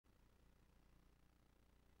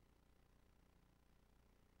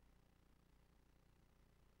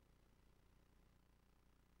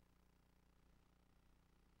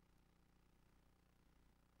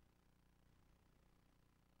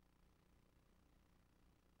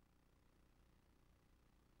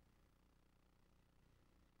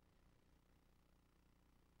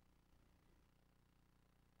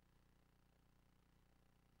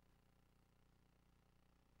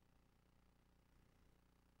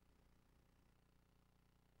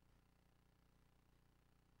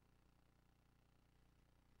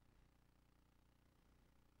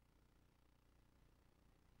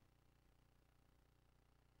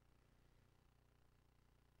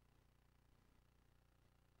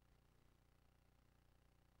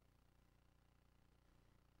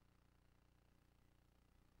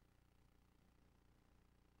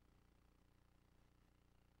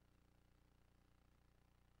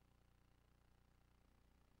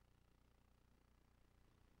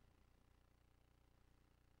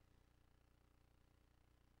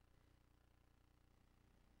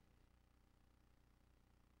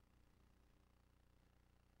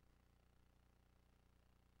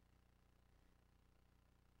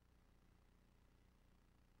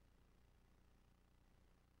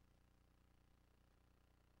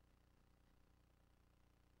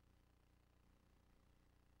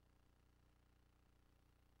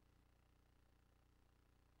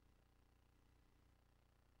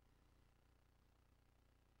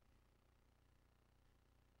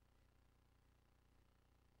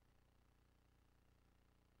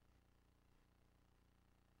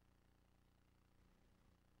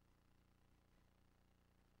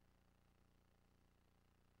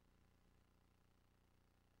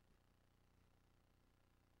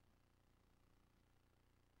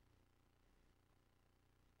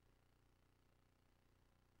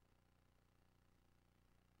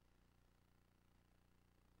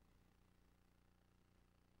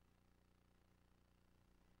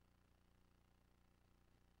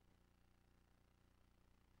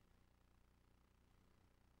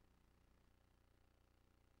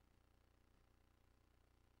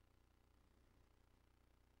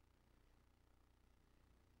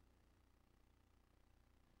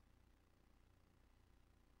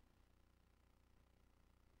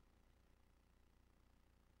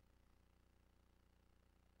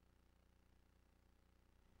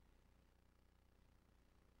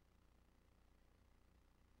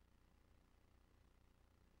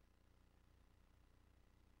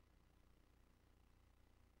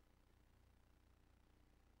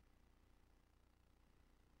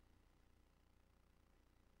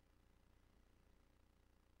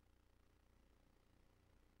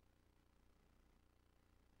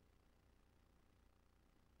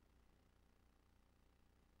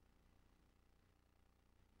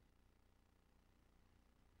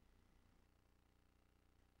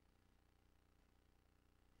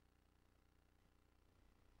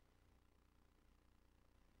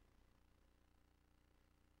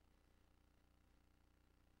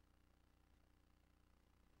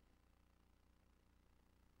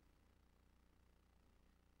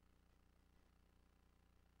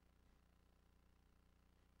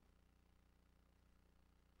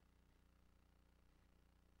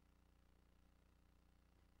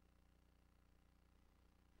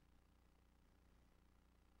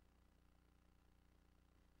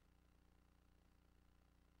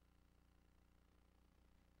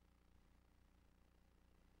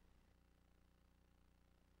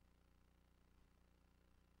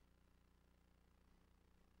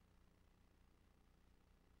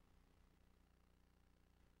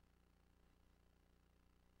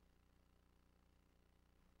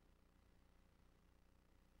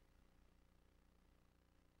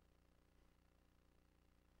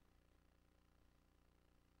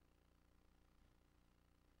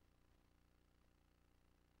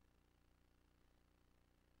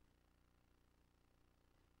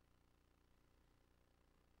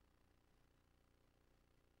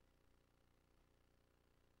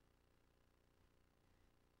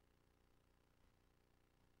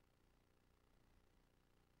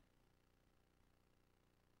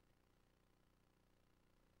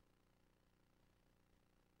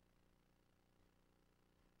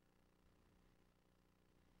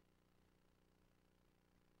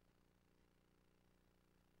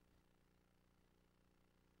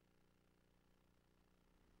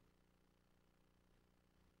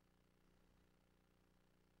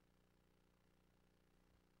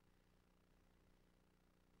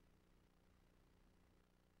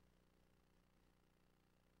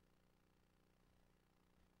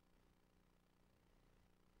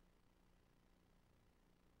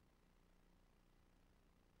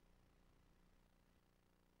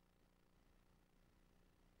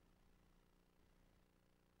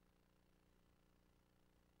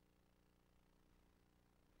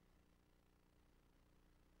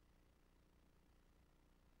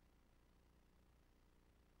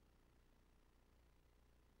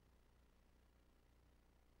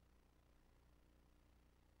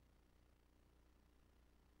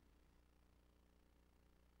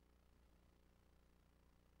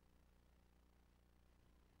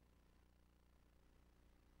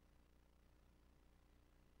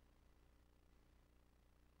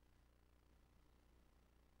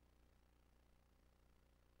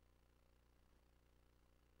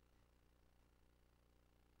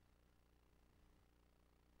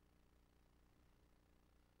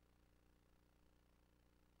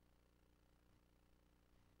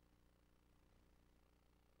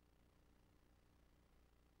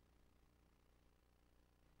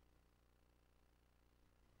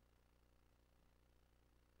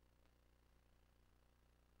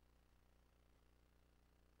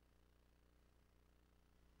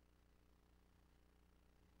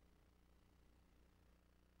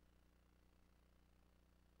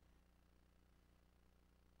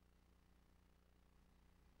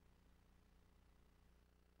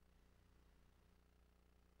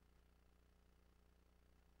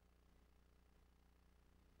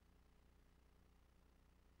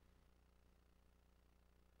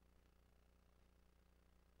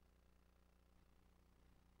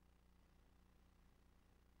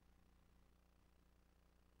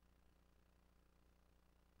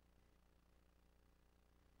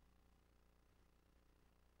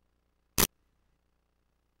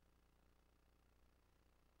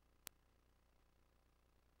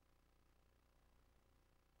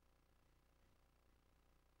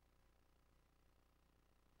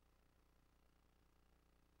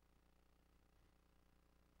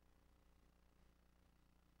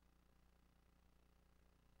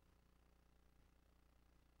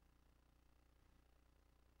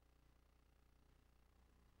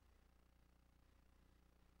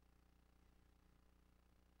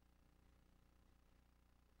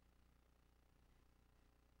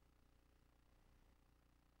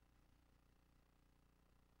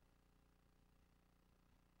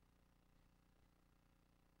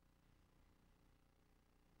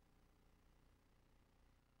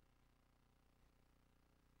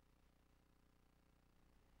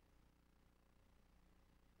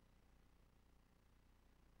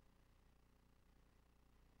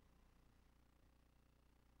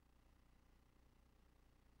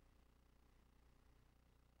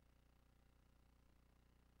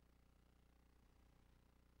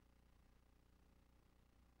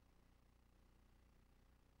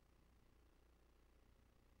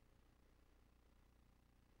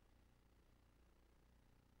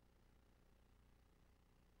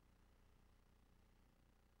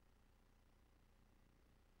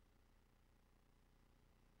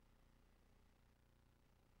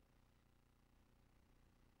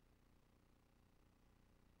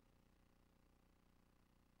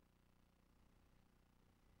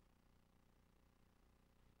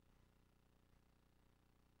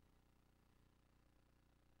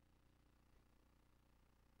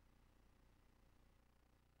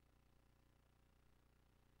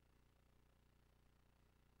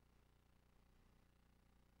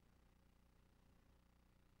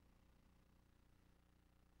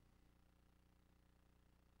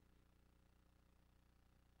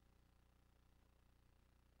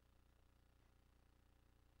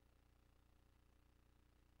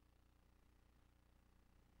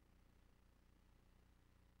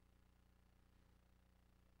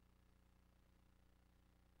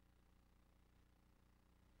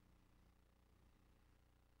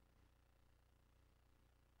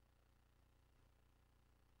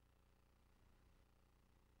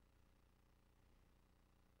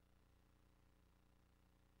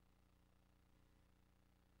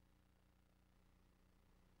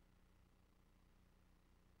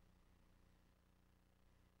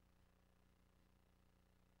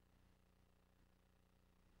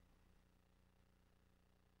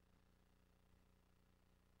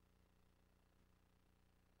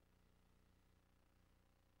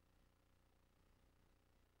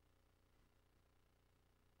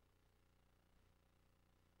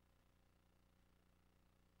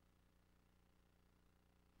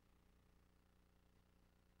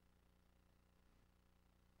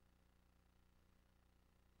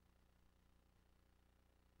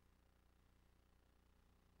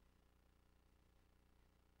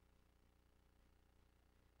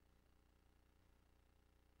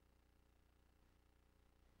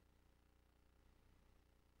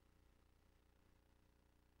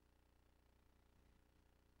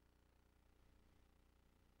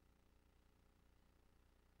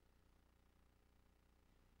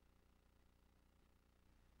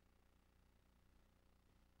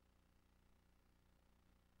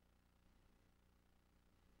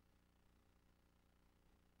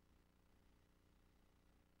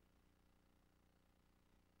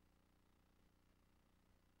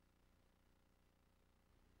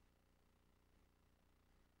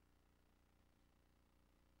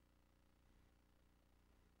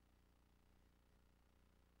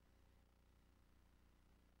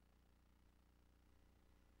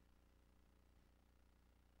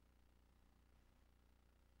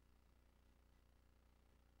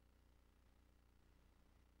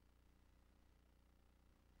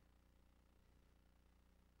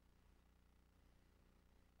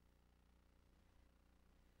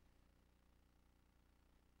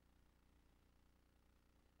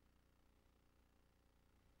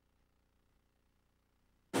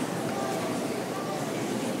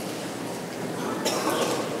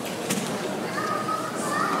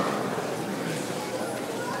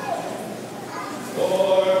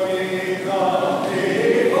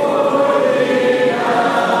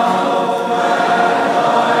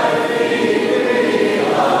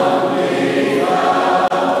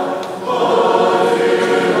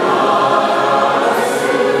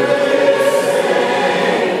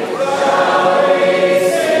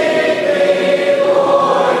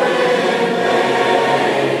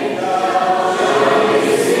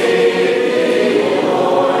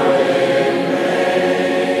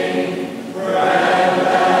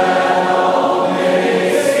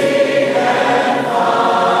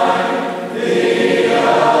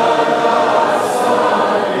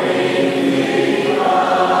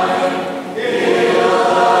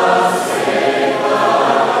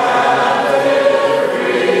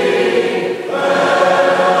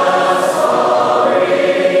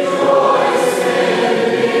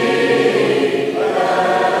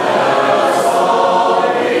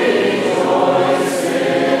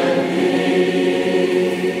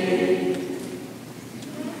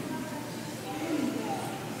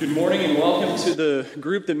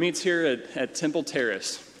Group that meets here at Temple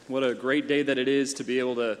Terrace. What a great day that it is to be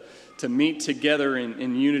able to meet together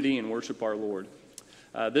in unity and worship our Lord.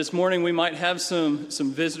 This morning we might have some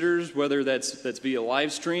visitors, whether that's via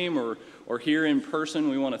live stream or here in person.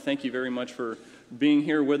 We want to thank you very much for being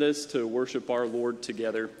here with us to worship our Lord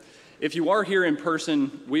together. If you are here in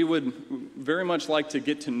person, we would very much like to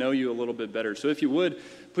get to know you a little bit better. So if you would,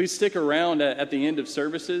 please stick around at the end of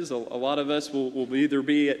services. A lot of us will either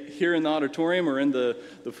be here in the auditorium or in the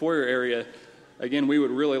foyer area. Again, we would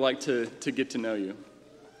really like to get to know you.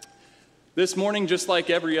 This morning, just like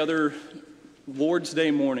every other Lord's Day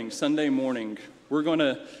morning, Sunday morning, we're going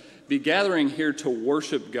to be gathering here to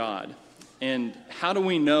worship God. And how do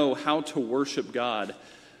we know how to worship God?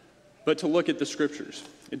 But to look at the Scriptures.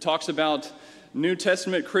 It talks about New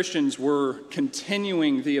Testament Christians were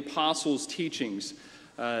continuing the apostles' teachings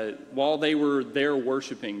while they were there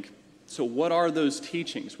worshiping. So what are those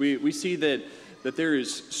teachings? We see that there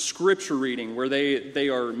is scripture reading where they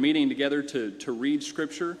are meeting together to read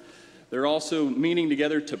scripture. They're also meeting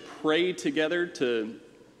together to pray together, to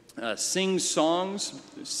sing songs,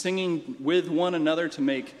 singing with one another to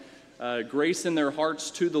make grace in their hearts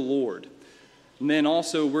to the Lord. And then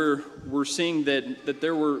also we're seeing that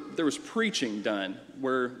there was preaching done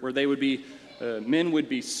where they would be men would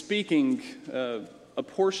be speaking a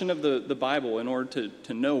portion of the Bible in order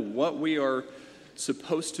to know what we are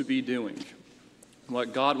supposed to be doing,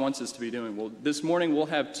 what God wants us to be doing. Well, this morning we'll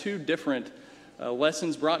have two different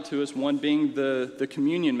lessons brought to us, one being the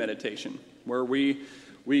communion meditation, where we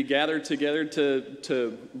gather together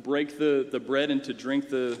to break the bread and to drink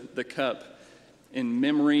the cup in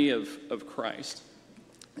memory of Christ.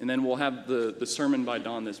 And then we'll have the sermon by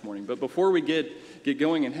Don this morning. But before we get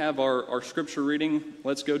going and have our scripture reading,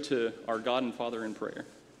 let's go to our God and Father in prayer.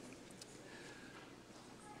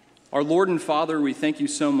 Our Lord and Father, we thank you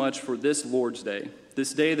so much for this Lord's Day,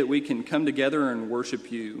 this day that we can come together and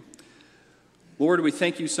worship you. Lord, we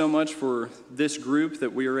thank you so much for this group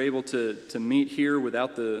that we are able to meet here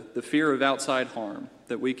without the fear of outside harm,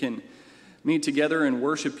 that we can meet together and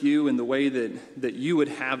worship you in the way that you would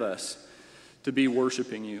have us to be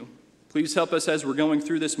worshiping you. Please help us as we're going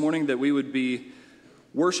through this morning that we would be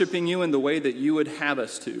worshiping you in the way that you would have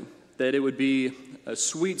us to, that it would be a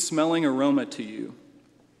sweet-smelling aroma to you,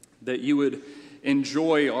 that you would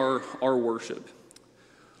enjoy our worship.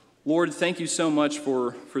 Lord, thank you so much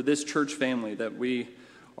for this church family, that we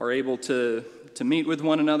are able to meet with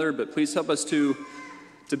one another, but please help us to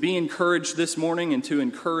be encouraged this morning and to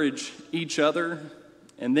encourage each other,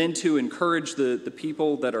 and then to encourage the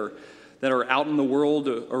people that are out in the world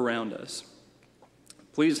around us.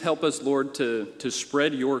 Please help us, Lord, to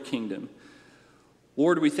spread your kingdom.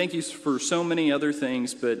 Lord, we thank you for so many other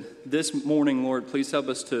things, but this morning, Lord, please help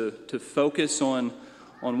us to focus on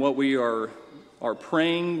what we are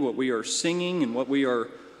praying, what we are singing, and what we are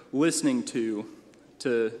listening to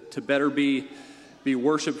better be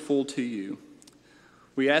worshipful to you.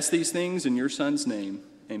 We ask these things in your Son's name.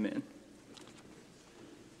 Amen.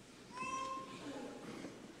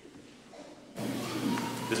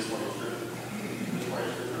 This morning's scripture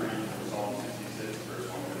reading from Psalm 66, verse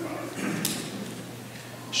 1 to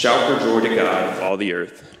 5. Shout for joy to God, all the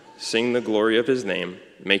earth. Sing the glory of his name.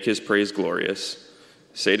 Make his praise glorious.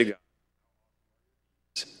 Say to God,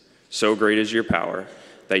 so great is your power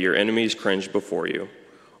that your enemies cringe before you.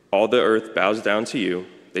 All the earth bows down to you.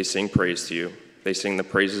 They sing praise to you. They sing the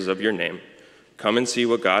praises of your name. Come and see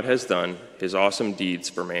what God has done, his awesome deeds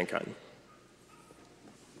for mankind.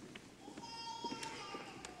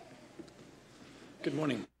 Good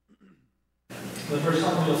morning. The first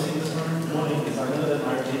song we'll sing this morning is I Know That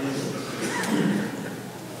My Redeemer Lives.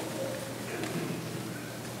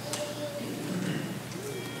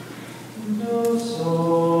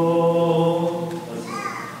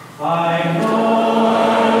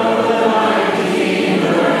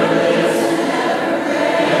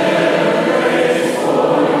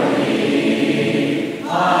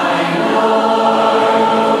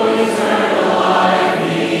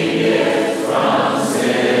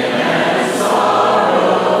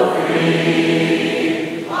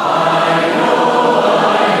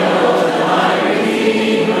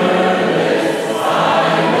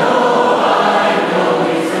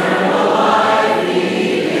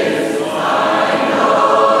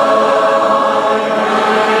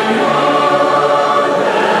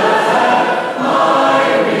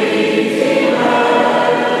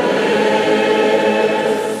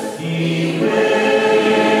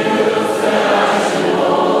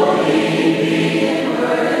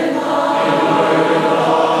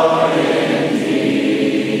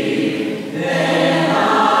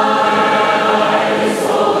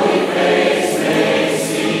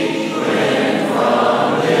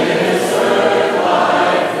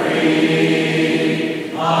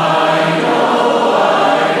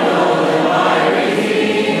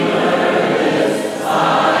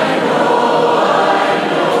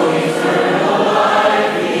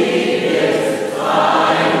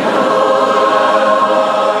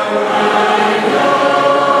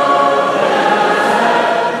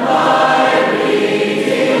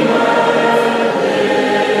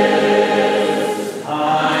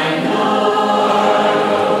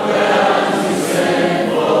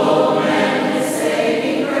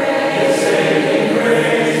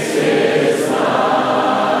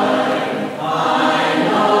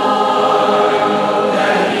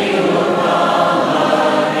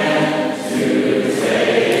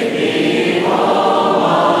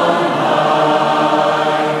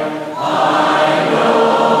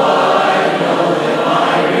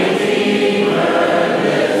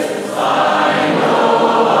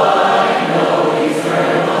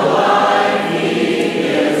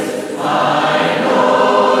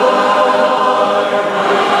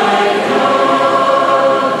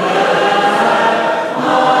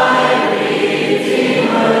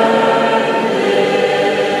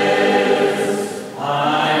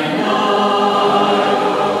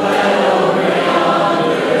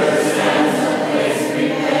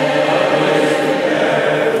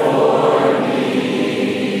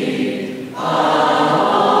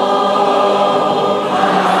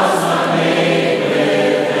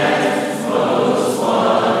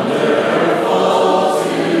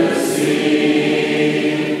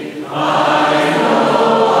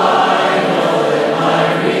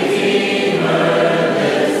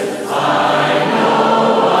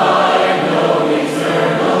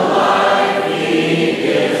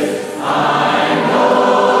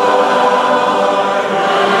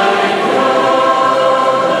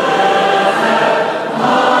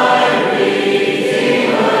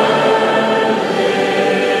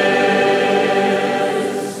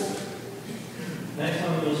 next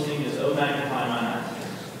one we'll sing is "O Magnify My Master."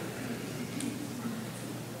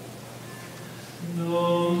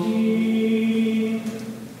 Know me,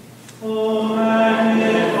 O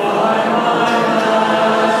magnify my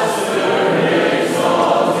Master,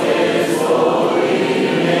 exalt His holy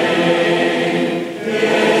name.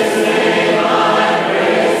 His name I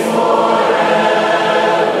praise forever,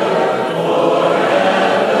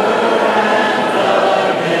 forever and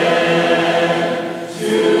again.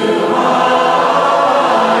 To heights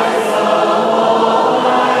of all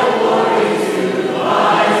thy glory, to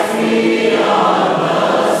heights beyond the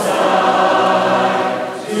sky,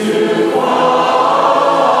 to far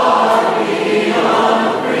beyond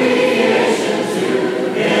creation, to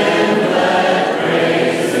Him let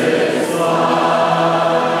praises fly.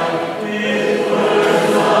 With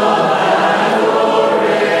words of adoration,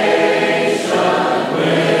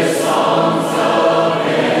 with songs of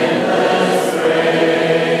endless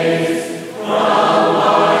praise, from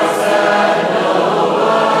hearts that know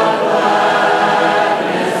what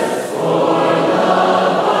gladness for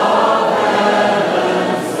love of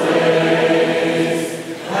heaven's ways,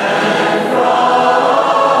 and from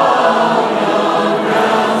yon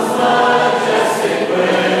grounds majestic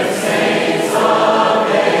where saints of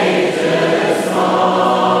ages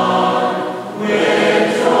gone, with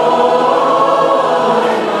joy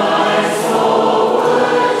my soul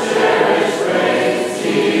would cherish praise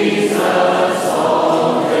Jesus all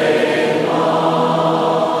day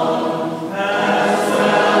long, as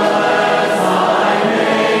well as I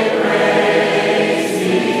may praise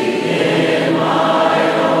Thee in my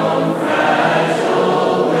own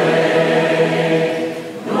fragile way.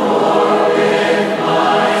 Nor with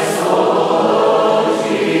my soul,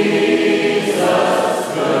 Jesus,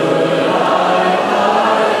 could I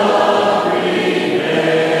Thy love repay.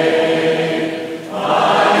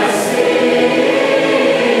 I sing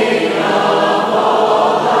of all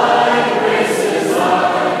Thy graces,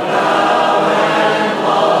 art Thou and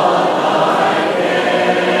all Thy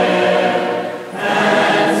care,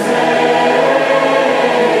 and take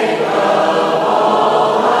of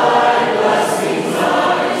all Thy blessings, I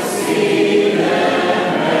see them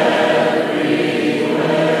everywhere.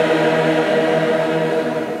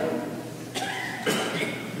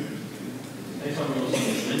 Next one we'll sing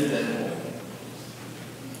is "Mended and Whole."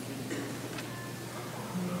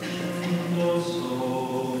 Oh,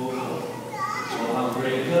 soul, oh, how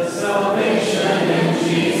great the salvation in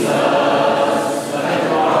Jesus, that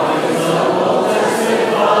prophets of old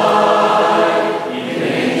testify, even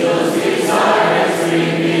angels desire His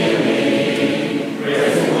revealing,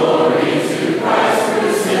 praise and glory to Christ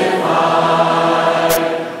crucified.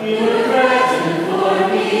 You were threatened for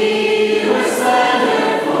me, you were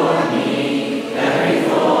slandered for me, every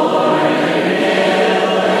thorn, every nail,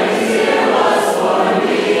 every tear was for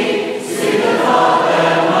me. Sweet the thought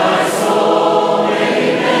that my soul may be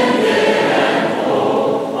mended and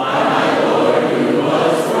whole by my Lord who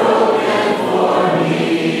was broken for me.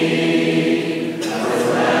 As a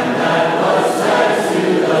lamb that was led to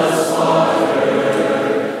the slaughter,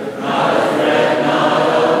 not a threat, not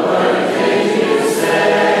a word did you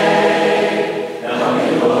say. Help me,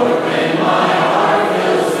 Lord, when my heart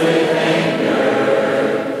fills with anger.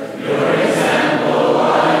 Your example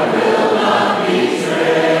I will not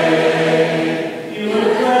betray. You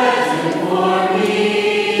were threatened for me,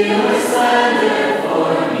 you were slandered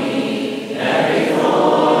for me. Every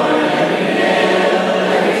thorn, every nail,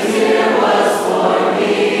 every tear was for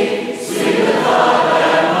me. Sweet the thought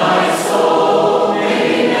that my soul may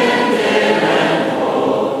be mended and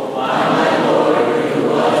whole by my Lord who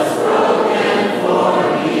was broken for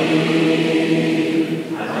me.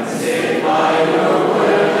 I'd like to say by your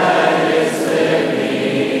word that is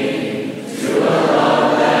living, to a love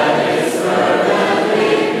that is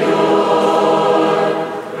fervently pure.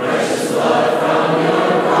 Precious blood from your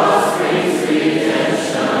cross brings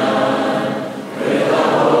redemption, with a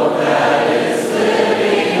hope that is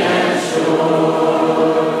living and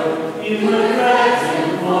sure. You were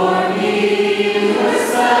threatened for me, you were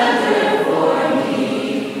slandered for me.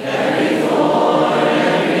 Every thorn,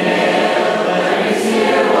 every nail, every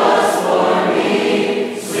tear was for me.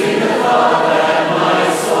 Sweet the thought that my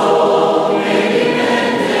soul may be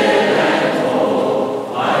mended and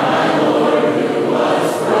whole by my Lord who was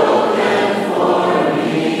broken for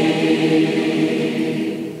me.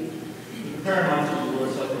 Prayer reminds us of the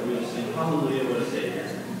Lord's Supper. We will sing "Hallelujah, what a Savior."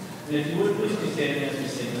 And if you would, please be standing as we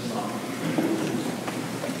sing this song.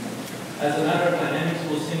 As a matter of dynamics,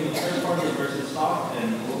 we'll sing the first part of the verse stop and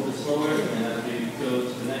a little bit slower, and as we go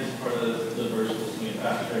to the next part of the verse, we'll sing it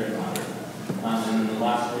faster and louder. And then the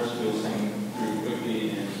last verse we'll sing through quickly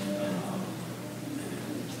and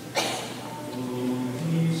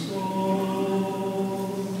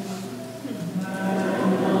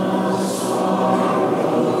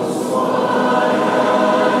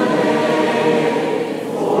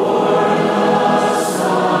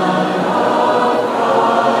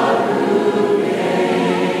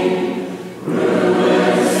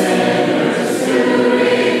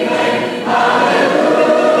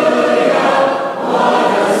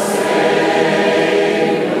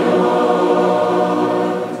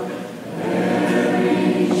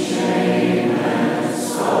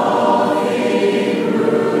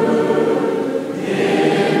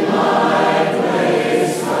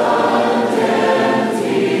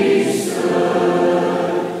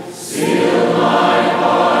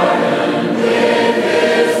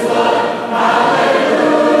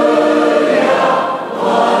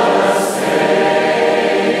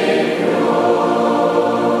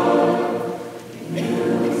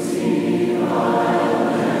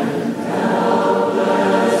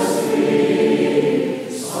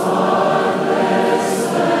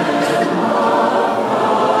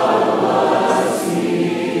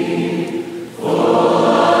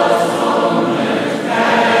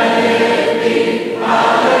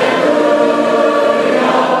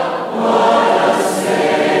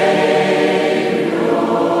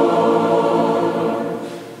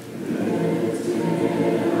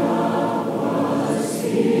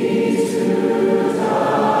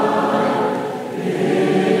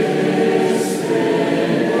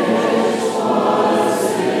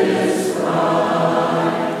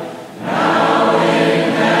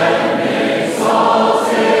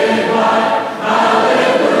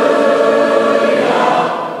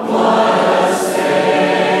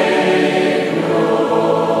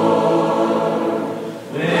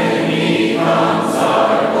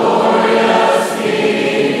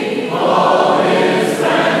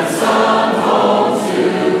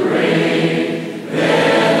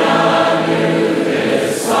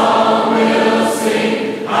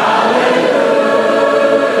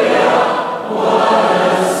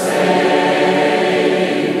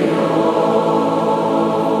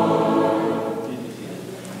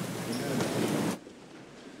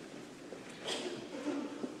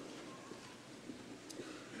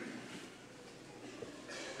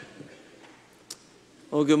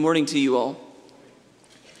Well, good morning to you all.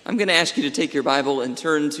 I'm going to ask you to take your Bible and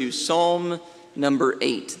turn to Psalm number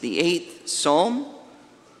 8, the 8th Psalm.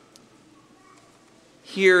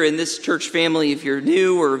 Here in this church family, if you're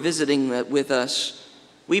new or visiting with us,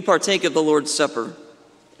 we partake of the Lord's Supper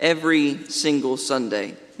every single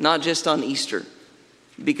Sunday, not just on Easter,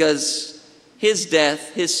 because his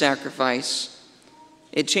death, his sacrifice,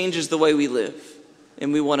 it changes the way we live.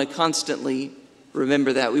 And we want to constantly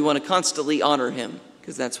remember that. We want to constantly honor him,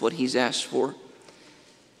 because that's what he's asked for.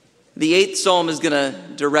 The 8th Psalm is going to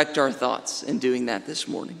direct our thoughts in doing that this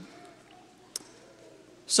morning.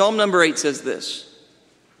 Psalm number 8 says this: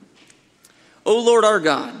 O Lord our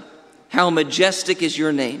God, how majestic is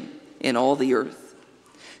your name in all the earth,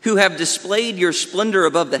 who have displayed your splendor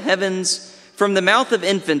above the heavens. From the mouth of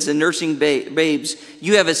infants and nursing babes,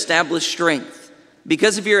 you have established strength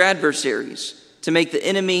because of your adversaries, to make the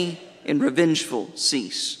enemy and revengeful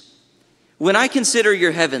cease. When I consider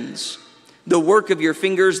your heavens, the work of your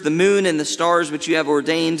fingers, the moon and the stars which you have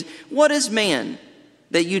ordained, what is man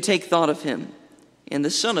that you take thought of him, and the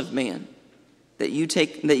son of man that you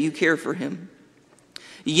care for him?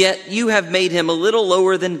 Yet you have made him a little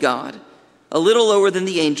lower than God, a little lower than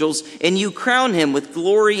the angels, and you crown him with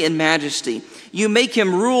glory and majesty. You make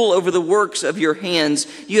him rule over the works of your hands.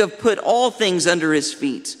 You have put all things under his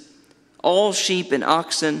feet, all sheep and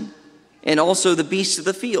oxen, and also the beasts of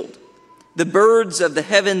the field, the birds of the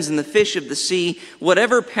heavens and the fish of the sea,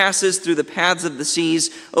 whatever passes through the paths of the seas.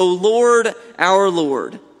 O Lord, our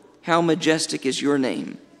Lord, how majestic is your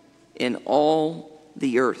name in all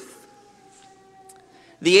the earth.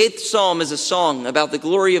 The 8th Psalm is a song about the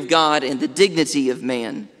glory of God and the dignity of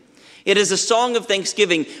man. It is a song of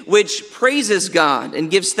thanksgiving which praises God and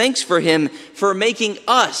gives thanks for him for making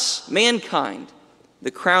us, mankind, the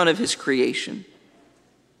crown of his creation.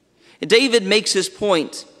 David makes his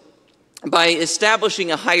point by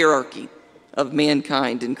establishing a hierarchy of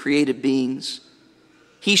mankind and created beings.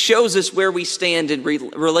 He shows us where we stand in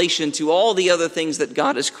relation to all the other things that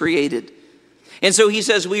God has created. And so he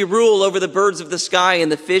says, we rule over the birds of the sky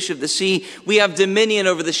and the fish of the sea. We have dominion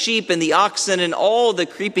over the sheep and the oxen and all the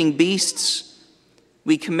creeping beasts.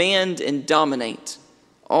 We command and dominate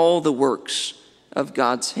all the works of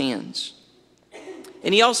God's hands.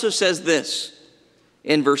 And he also says this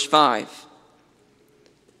in verse 5.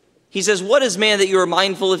 He says, what is man that you are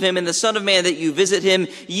mindful of him, and the son of man that you visit him?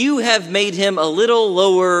 You have made him a little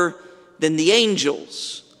lower than the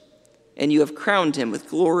angels, and you have crowned him with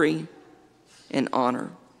glory and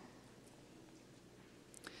honor.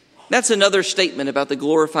 That's another statement about the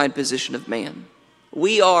glorified position of man.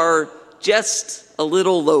 We are just a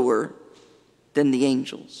little lower than the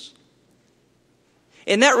angels.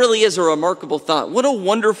 And that really is a remarkable thought. What a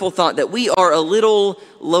wonderful thought that we are a little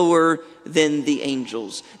lower than the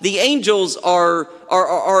angels. The angels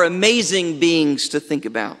are amazing beings to think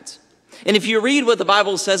about. And if you read what the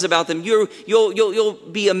Bible says about them, you'll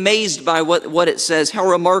be amazed by what it says, how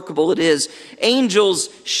remarkable it is. Angels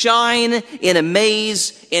shine and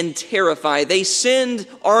amaze and terrify. They send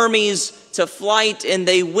armies to flight and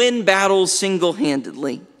they win battles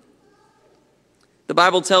single-handedly. The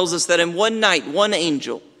Bible tells us that in one night, one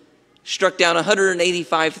angel struck down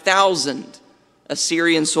 185,000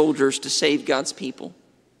 Assyrian soldiers to save God's people.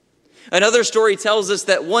 Another story tells us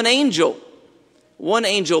that one angel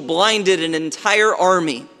blinded an entire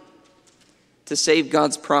army to save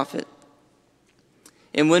God's prophet.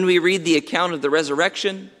 And when we read the account of the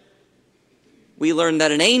resurrection, we learn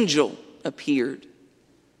that an angel appeared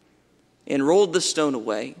and rolled the stone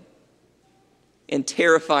away and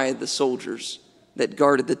terrified the soldiers that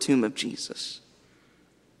guarded the tomb of Jesus.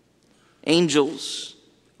 Angels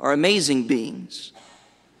are amazing beings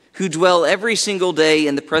who dwell every single day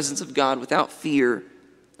in the presence of God without fear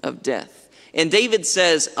of death. And David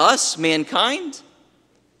says, us, mankind,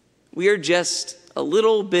 we are just a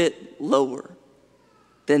little bit lower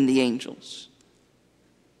than the angels.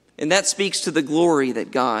 And that speaks to the glory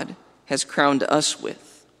that God has crowned us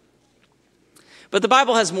with. But the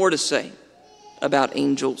Bible has more to say about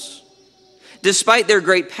angels. Despite their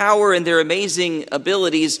great power and their amazing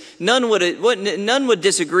abilities, none would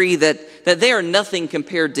disagree that they are nothing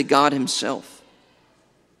compared to God himself.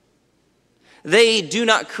 They do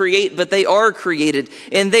not create, but they are created,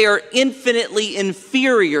 and they are infinitely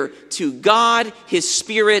inferior to God, his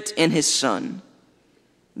Spirit, and his Son.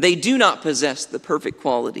 They do not possess the perfect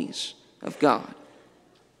qualities of God.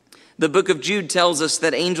 The book of Jude tells us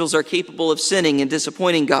that angels are capable of sinning and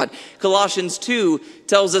disappointing God. Colossians 2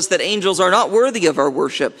 tells us that angels are not worthy of our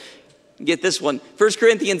worship. Get this one. 1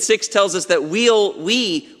 Corinthians 6 tells us that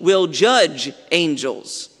we will judge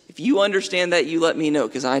angels. If you understand that, you let me know,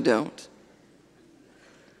 because I don't.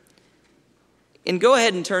 And go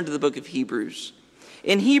ahead and turn to the book of Hebrews.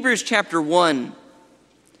 In Hebrews chapter 1,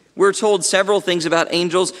 we're told several things about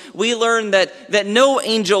angels. We learn that no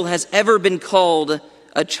angel has ever been called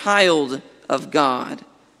a child of God.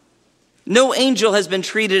 No angel has been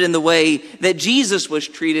treated in the way that Jesus was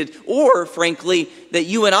treated, or, frankly, that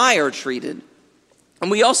you and I are treated. And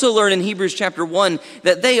we also learn in Hebrews chapter 1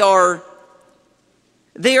 that they are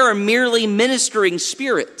merely ministering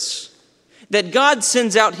spirits, that God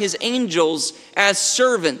sends out his angels as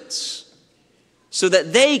servants so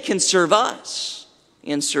that they can serve us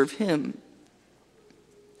and serve him.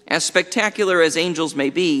 As spectacular as angels may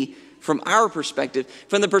be from our perspective,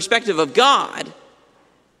 from the perspective of God,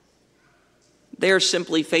 they are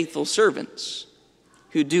simply faithful servants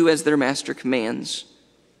who do as their master commands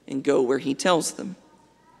and go where he tells them.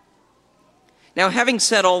 Now, having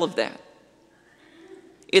said all of that,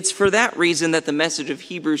 it's for that reason that the message of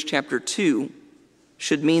Hebrews chapter 2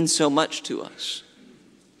 should mean so much to us.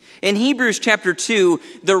 In Hebrews chapter 2,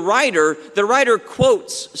 the writer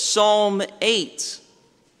quotes Psalm 8.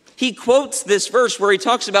 He quotes this verse where he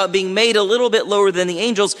talks about being made a little bit lower than the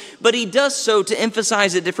angels, but he does so to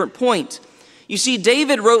emphasize a different point. You see,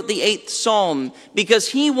 David wrote the 8th Psalm because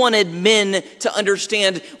he wanted men to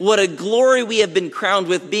understand what a glory we have been crowned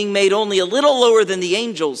with, being made only a little lower than the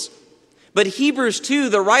angels. But Hebrews 2,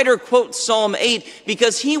 the writer quotes Psalm 8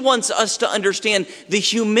 because he wants us to understand the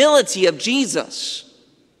humility of Jesus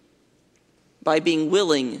by being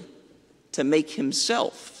willing to make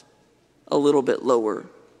himself a little bit lower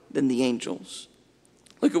than the angels.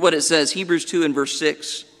 Look at what it says, Hebrews 2 and verse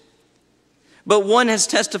 6. But one has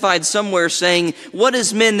testified somewhere saying, What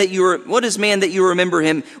is man that you remember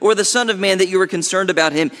him, or the son of man that you are concerned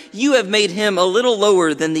about him? You have made him a little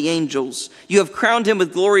lower than the angels. You have crowned him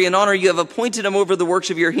with glory and honor. You have appointed him over the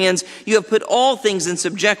works of your hands. You have put all things in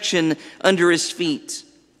subjection under his feet.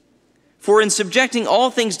 For in subjecting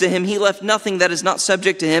all things to him, he left nothing that is not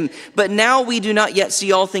subject to him. But now we do not yet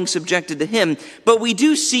see all things subjected to him, but we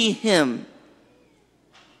do see him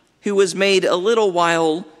who was made a little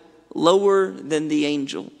while lower than the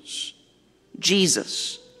angels,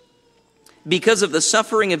 Jesus, because of the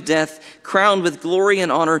suffering of death, crowned with glory and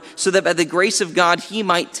honor, so that by the grace of God he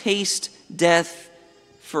might taste death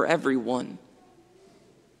for everyone.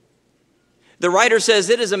 The writer says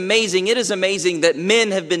it is amazing that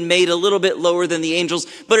men have been made a little bit lower than the angels,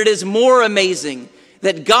 but it is more amazing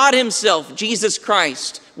that God himself, Jesus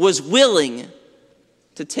Christ, was willing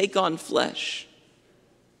to take on flesh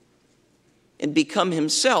and become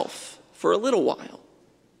himself, for a little while,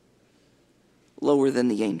 lower than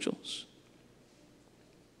the angels.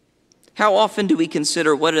 How often do we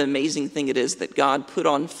consider what an amazing thing it is that God put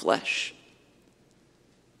on flesh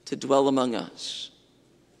to dwell among us?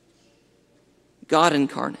 God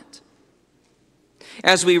incarnate.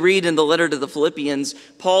 As we read in the letter to the Philippians,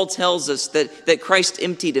 Paul tells us that Christ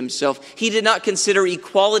emptied himself. He did not consider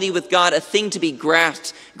equality with God a thing to be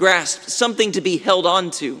grasped, something to be held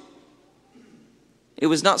on to. It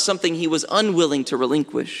was not something he was unwilling to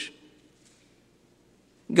relinquish.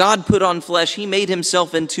 God put on flesh. He made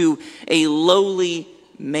himself into a lowly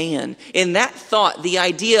man. In that thought, the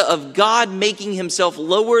idea of God making himself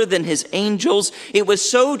lower than his angels, it was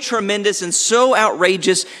so tremendous and so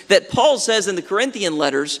outrageous that Paul says in the Corinthian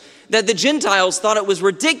letters that the Gentiles thought it was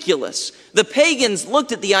ridiculous. The pagans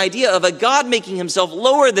looked at the idea of a God making himself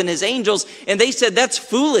lower than his angels, and they said, that's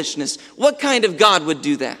foolishness. What kind of God would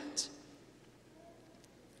do that?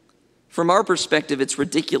 From our perspective, it's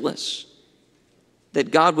ridiculous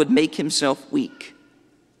that God would make himself weak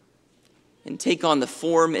and take on the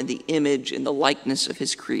form and the image and the likeness of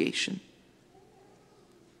his creation.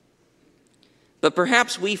 But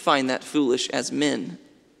perhaps we find that foolish as men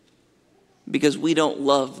because we don't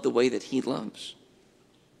love the way that he loves.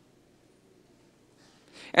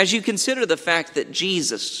 As you consider the fact that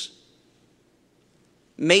Jesus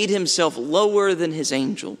made himself lower than his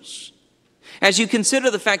angels, as you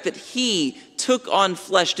consider the fact that he took on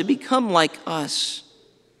flesh to become like us,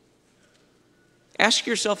 ask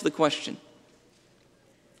yourself the question,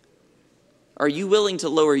 are you willing to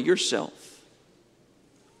lower yourself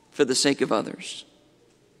for the sake of others?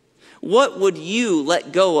 What would you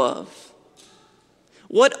let go of?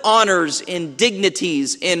 What honors and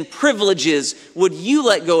dignities and privileges would you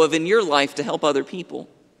let go of in your life to help other people?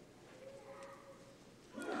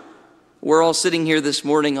 We're all sitting here this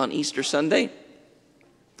morning on Easter Sunday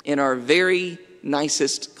in our very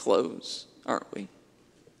nicest clothes, aren't we?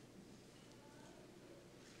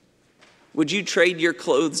 Would you trade your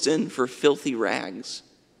clothes in for filthy rags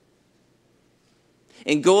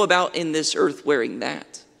and go about in this earth wearing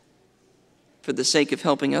that for the sake of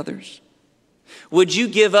helping others? Would you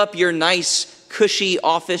give up your nice cushy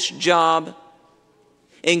office job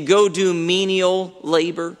and go do menial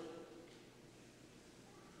labor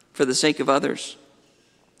for the sake of others?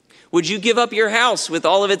 Would you give up your house with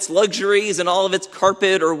all of its luxuries and all of its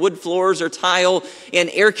carpet or wood floors or tile and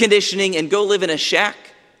air conditioning and go live in a shack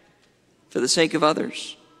for the sake of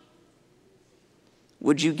others?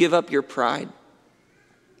 Would you give up your pride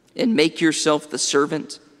and make yourself the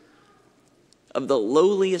servant of the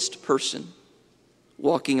lowliest person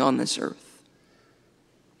walking on this earth?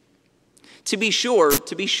 To be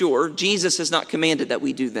sure, Jesus has not commanded that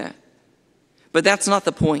we do that. But that's not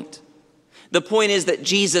the point. The point is that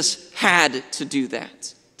Jesus had to do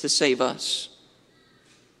that to save us.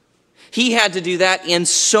 He had to do that and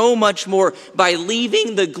so much more by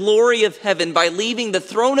leaving the glory of heaven, by leaving the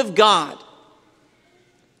throne of God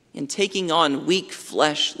and taking on weak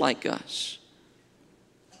flesh like us.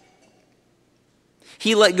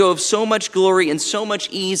 He let go of so much glory and so much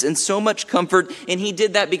ease and so much comfort, and he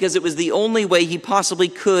did that because it was the only way he possibly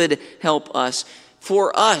could help us.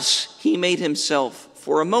 For us, he made himself,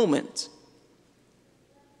 for a moment,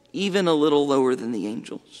 even a little lower than the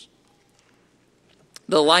angels.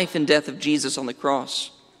 The life and death of Jesus on the cross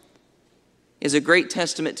is a great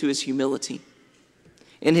testament to his humility.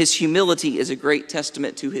 And his humility is a great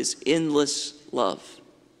testament to his endless love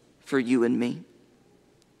for you and me.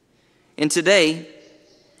 And today,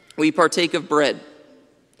 we partake of bread.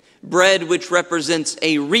 Bread which represents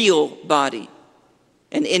a real body,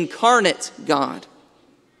 an incarnate God.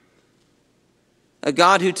 A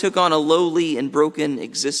God who took on a lowly and broken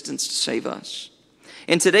existence to save us.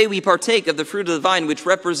 And today we partake of the fruit of the vine, which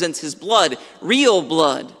represents his blood, real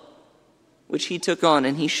blood, which he took on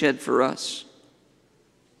and he shed for us.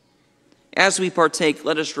 As we partake,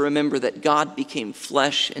 let us remember that God became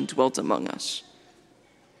flesh and dwelt among us.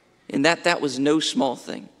 And that was no small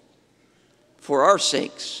thing. For our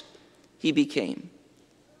sakes, he became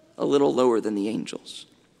a little lower than the angels.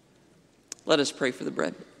 Let us pray for the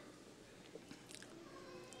bread.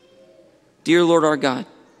 Dear Lord our God,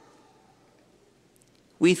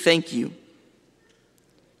 we thank you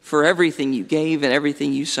for everything you gave and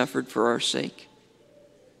everything you suffered for our sake.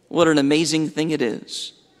 What an amazing thing it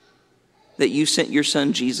is that you sent your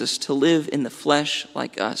son Jesus to live in the flesh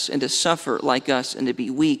like us and to suffer like us and to be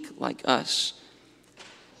weak like us,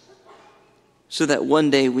 so that one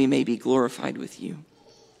day we may be glorified with you.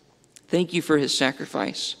 Thank you for his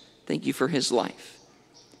sacrifice. Thank you for his life.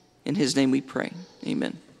 In his name we pray.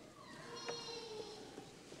 Amen.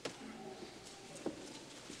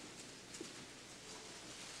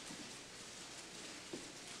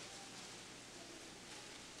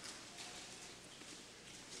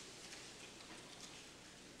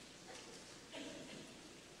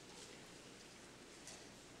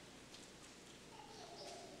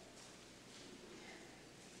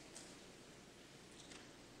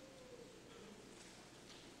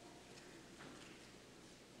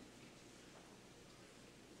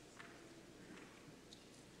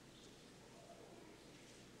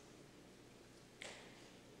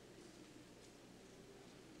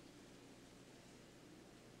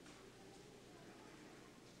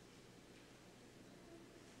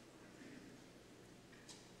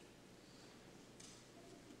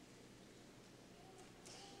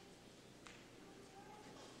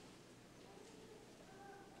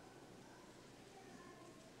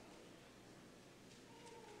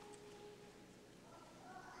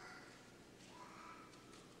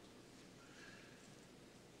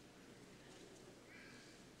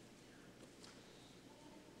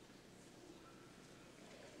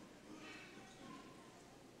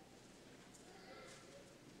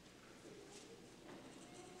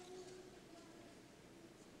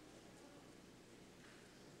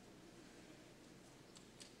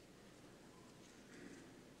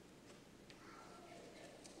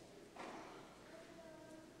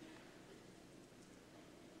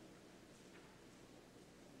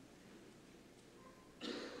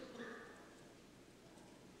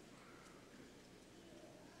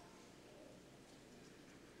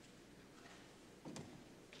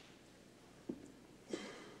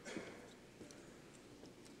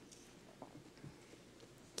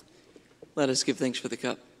 Let us give thanks for the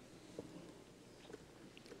cup.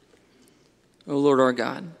 O Lord our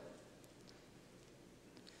God,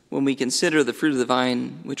 when we consider the fruit of the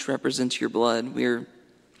vine, which represents your blood, we are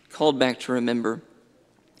called back to remember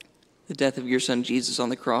the death of your Son Jesus on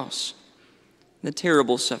the cross, the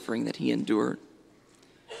terrible suffering that he endured.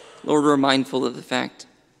 Lord, we're mindful of the fact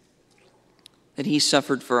that he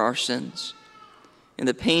suffered for our sins, and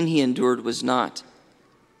the pain he endured was not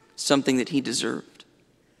something that he deserved,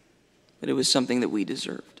 but it was something that we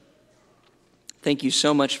deserved. Thank you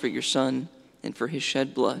so much for your Son and for his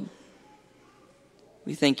shed blood.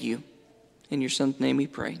 We thank you. In your Son's name we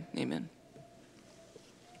pray. Amen.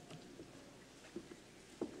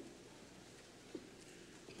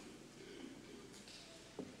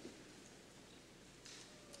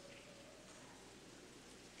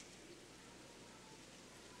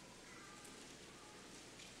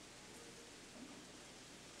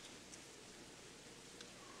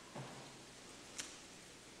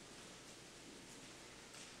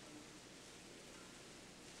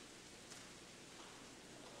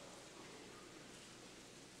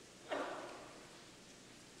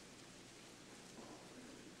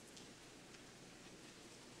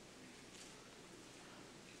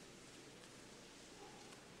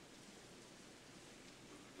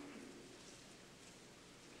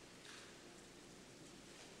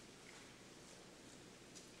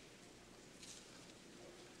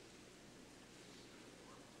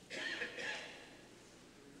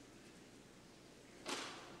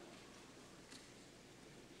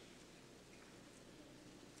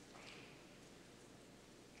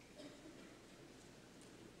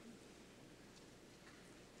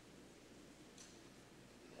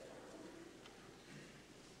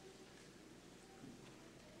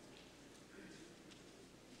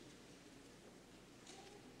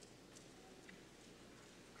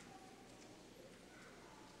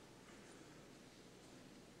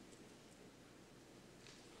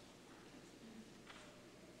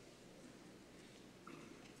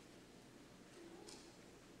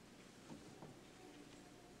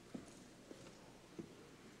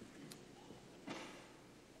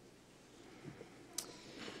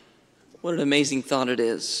 What an amazing thought it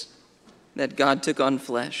is that God took on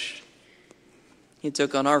flesh. He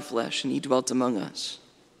took on our flesh and he dwelt among us.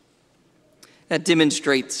 That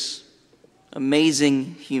demonstrates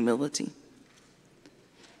amazing humility.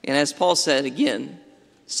 And as Paul said again,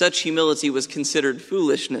 such humility was considered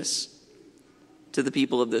foolishness to the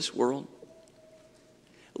people of this world.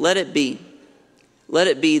 Let it be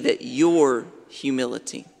that your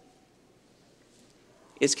humility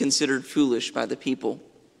is considered foolish by the people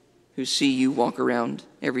who see you walk around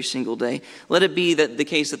every single day. Let it be that the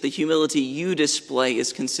case that the humility you display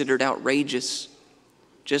is considered outrageous,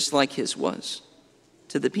 just like his was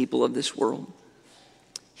to the people of this world.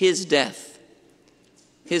 His death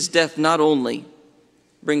not only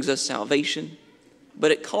brings us salvation,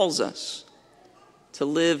 but it calls us to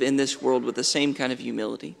live in this world with the same kind of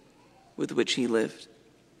humility with which he lived.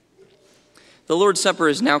 The Lord's Supper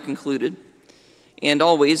is now concluded. And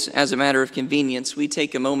always, as a matter of convenience, we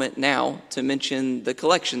take a moment now to mention the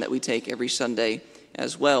collection that we take every Sunday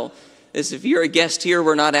as well. As if you're a guest here,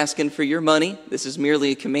 we're not asking for your money. This is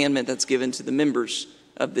merely a commandment that's given to the members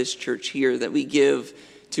of this church here that we give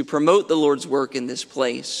to promote the Lord's work in this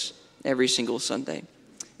place every single Sunday.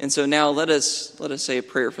 And so now let us say a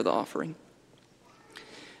prayer for the offering.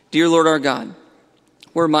 Dear Lord our God,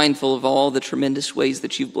 we're mindful of all the tremendous ways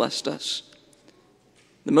that you've blessed us.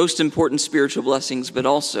 The most important spiritual blessings, but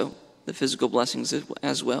also the physical blessings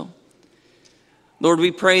as well. Lord,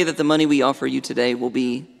 we pray that the money we offer you today will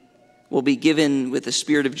be given with a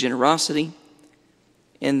spirit of generosity,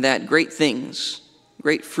 and that great things,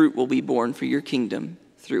 great fruit will be born for your kingdom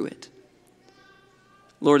through it.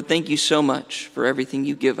 Lord, thank you so much for everything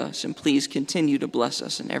you give us, and please continue to bless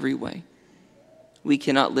us in every way. We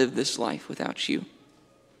cannot live this life without you.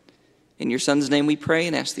 In your Son's name we pray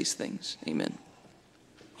and ask these things. Amen.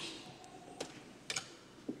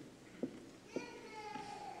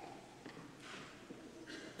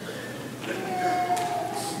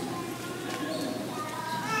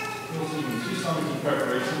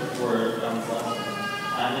 Preparation for lesson.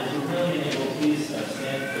 And if you're really able, please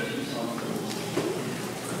stand for 2 songs.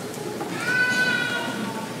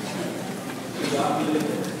 To God be the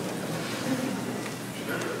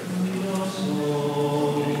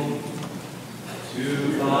glory.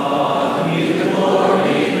 To God be the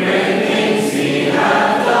glory, great things he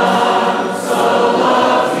hath done. So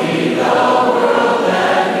loved he the world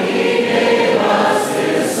that he gave us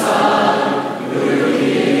his Son, who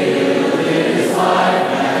yielded his life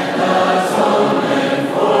and atonement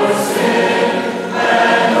for sin,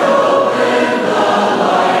 and opened the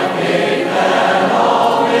life gate that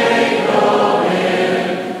all may go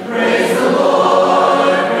in.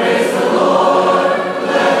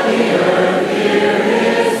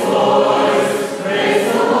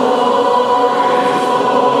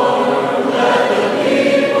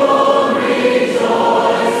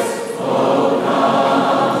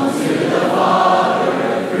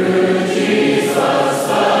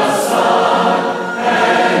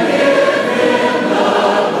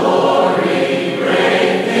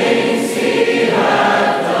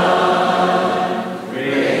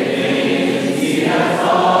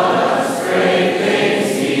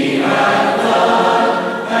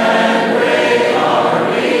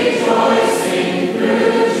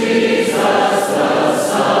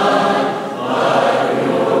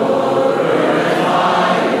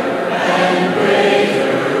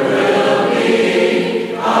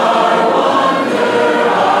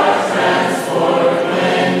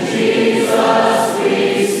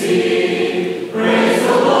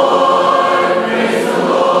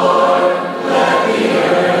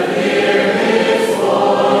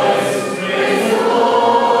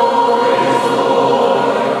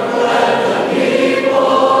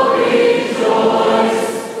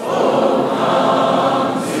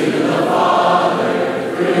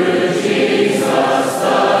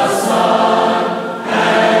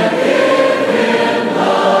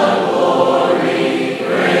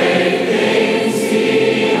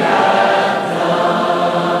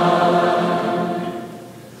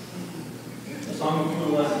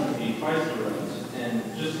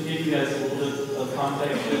 give you guys a little bit of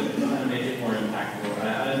context to kind of make it more impactful.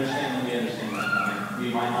 I understand that we understand that. We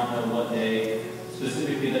might not know what day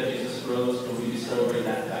specifically that Jesus rose, but we do celebrate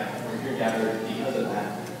that fact. And we're here gathered because of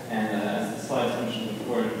that. And as the slides mentioned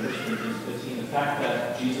before in 1 Corinthians 15, the fact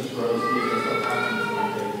that Jesus rose gives us a confidence in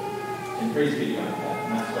our faith. And praise be to God for that.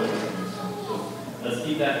 And that's why we're doing this song. So let's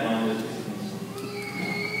keep that in mind as we sing this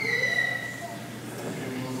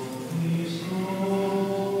song.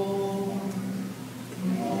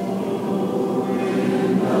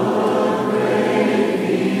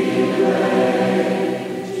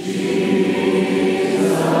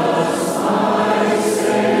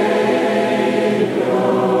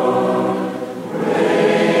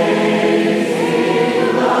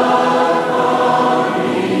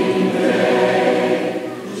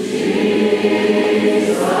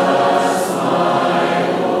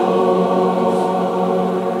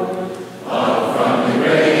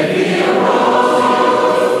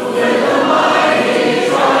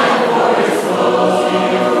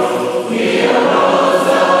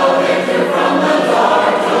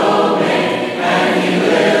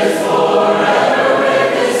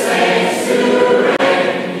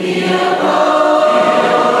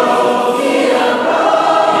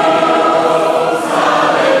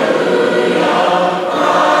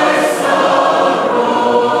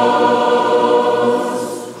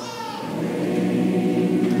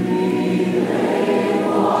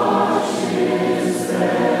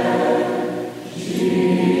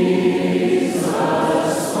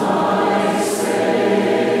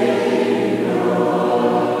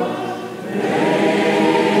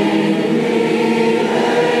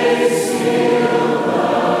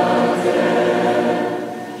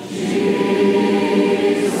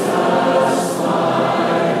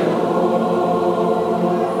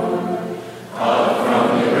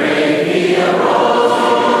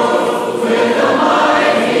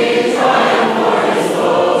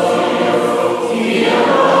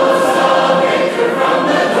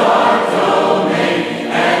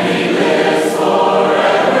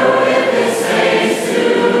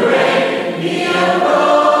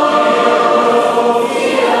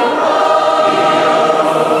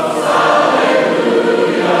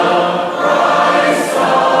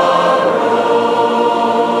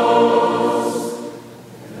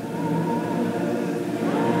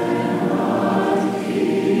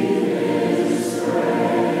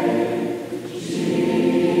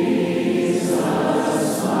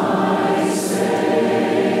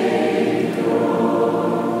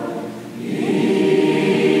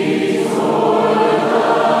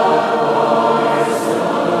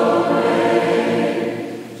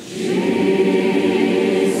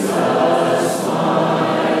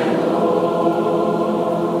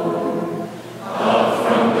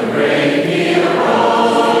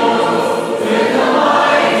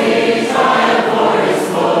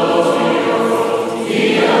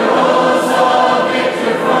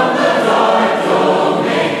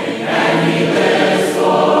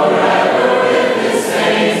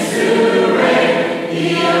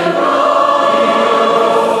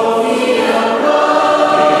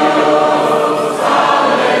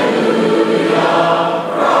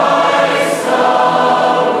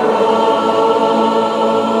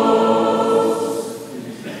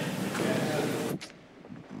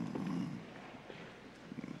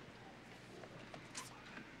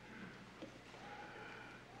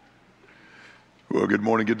 Well, good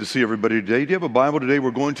morning. Good to see everybody today. Do you have a Bible today?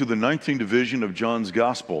 We're going to the 19th division of John's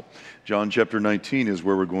Gospel. John chapter 19 is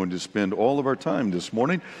where we're going to spend all of our time this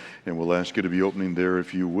morning, and we'll ask you to be opening there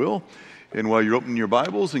if you will. And while you're opening your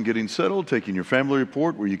Bibles and getting settled, taking your family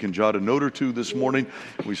report where you can jot a note or two this morning,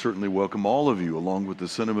 we certainly welcome all of you, along with the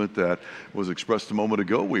sentiment that was expressed a moment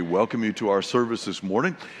ago. We welcome you to our service this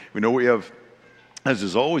morning. We know we have, as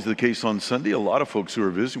is always the case on Sunday, a lot of folks who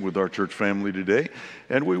are visiting with our church family today,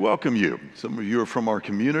 and we welcome you. Some of you are from our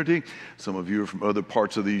community, some of you are from other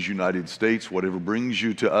parts of these United States. Whatever brings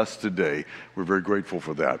you to us today, we're very grateful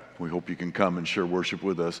for that. We hope you can come and share worship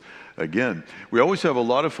with us again. We always have a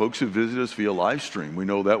lot of folks who visit us via live stream. We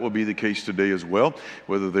know that will be the case today as well,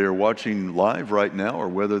 whether they are watching live right now or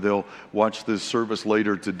whether they'll watch this service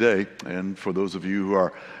later today. And for those of you who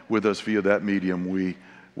are with us via that medium, we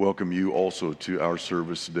welcome you also to our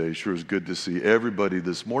service today. Sure is good to see everybody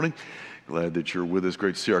this morning. Glad that you're with us.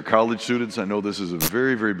 Great to see our college students. I know this is a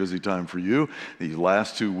very, very busy time for you. These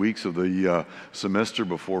last 2 weeks of the semester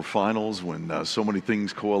before finals, when so many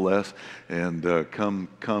things coalesce and come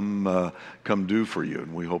due for you.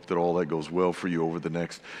 And we hope that all that goes well for you over the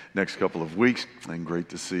next couple of weeks. And great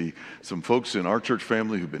to see some folks in our church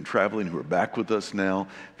family who've been traveling, who are back with us now.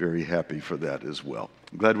 Very happy for that as well.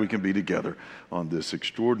 I'm glad we can be together on this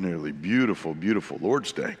extraordinarily beautiful, beautiful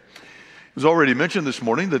Lord's Day. It was already mentioned this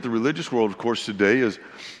morning that the religious world, of course, today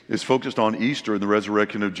is focused on Easter and the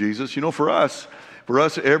resurrection of Jesus. You know, for us,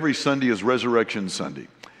 every Sunday is Resurrection Sunday.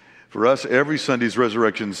 For us, every Sunday is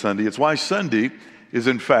Resurrection Sunday. It's why Sunday is,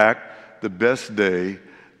 in fact, the best day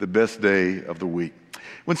of the week.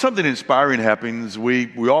 When something inspiring happens, we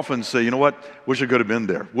often say, you know what, wish I could have been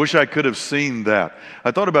there. Wish I could have seen that.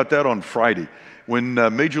 I thought about that on Friday when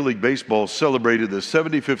Major League Baseball celebrated the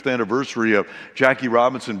 75th anniversary of Jackie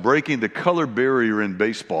Robinson breaking the color barrier in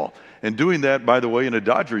baseball. And doing that, by the way, in a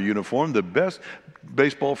Dodger uniform, the best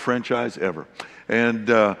baseball franchise ever. And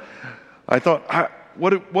I thought,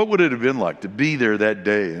 what would it have been like to be there that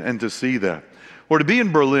day and to see that? Or to be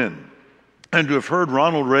in Berlin and to have heard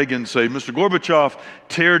Ronald Reagan say, Mr. Gorbachev,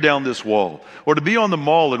 tear down this wall. Or to be on the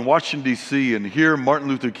Mall in Washington, D.C. and hear Martin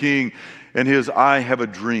Luther King and his I Have a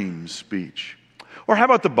Dream speech. Or how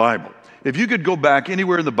about the Bible? If you could go back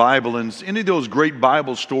anywhere in the Bible and any of those great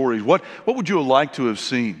Bible stories, what would you like to have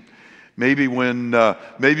seen? Maybe when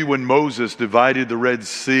Moses divided the Red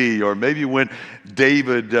Sea, or maybe when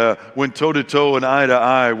David went toe-to-toe and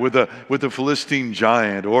eye-to-eye with a Philistine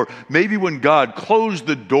giant, or maybe when God closed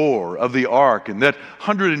the door of the ark and that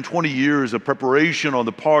 120 years of preparation on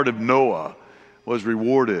the part of Noah was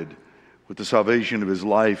rewarded with the salvation of his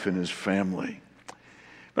life and his family.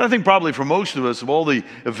 But I think probably for most of us, of all the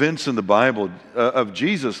events in the Bible of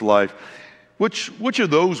Jesus' life, which of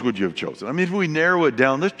those would you have chosen? I mean, if we narrow it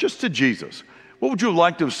down, that's just to Jesus. What would you have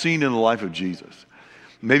liked to have seen in the life of Jesus?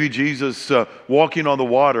 Maybe Jesus walking on the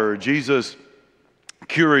water, or Jesus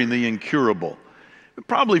curing the incurable.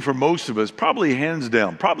 Probably for most of us, probably hands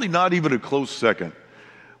down, probably not even a close second,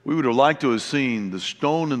 we would have liked to have seen the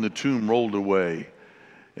stone in the tomb rolled away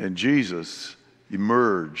and Jesus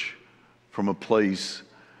emerge from a place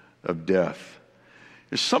of death.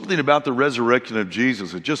 There's something about the resurrection of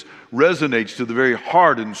Jesus that just resonates to the very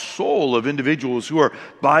heart and soul of individuals who are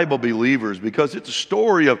Bible believers, because it's a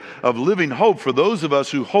story of living hope for those of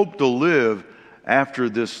us who hope to live after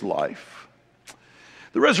this life.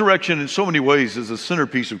 The resurrection in so many ways is a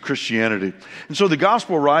centerpiece of Christianity. And so the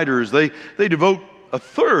gospel writers, they devote a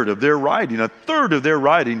third of their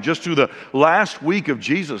writing just to the last week of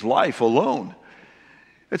Jesus' life alone.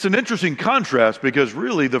 It's an interesting contrast because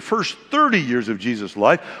really the first 30 years of Jesus'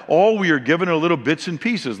 life, all we are given are little bits and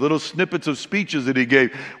pieces, little snippets of speeches that he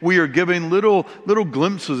gave. We are given little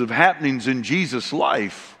glimpses of happenings in Jesus'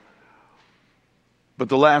 life. But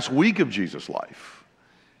the last week of Jesus' life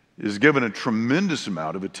is given a tremendous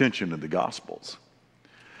amount of attention in the Gospels.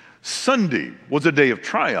 Sunday was a day of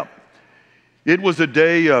triumph. It was a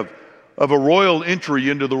day of a royal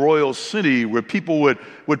entry into the royal city where people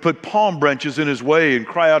would put palm branches in his way and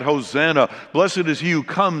cry out, Hosanna, blessed is he who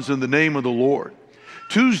comes in the name of the Lord.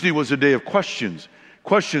 Tuesday was a day of questions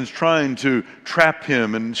trying to trap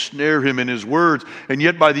him and snare him in his words. And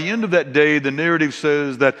yet by the end of that day, the narrative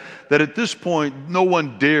says that at this point, no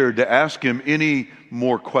one dared to ask him any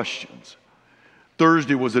more questions.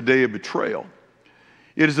 Thursday was a day of betrayal.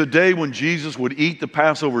 It is a day when Jesus would eat the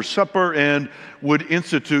Passover supper and would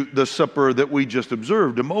institute the supper that we just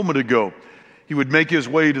observed a moment ago. He would make his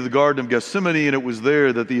way to the Garden of Gethsemane, and it was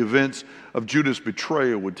there that the events of Judas'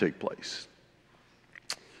 betrayal would take place.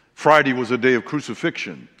 Friday was a day of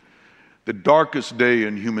crucifixion, the darkest day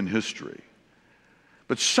in human history.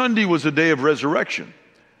 But Sunday was a day of resurrection.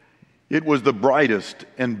 It was the brightest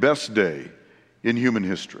and best day in human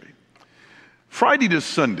history. Friday to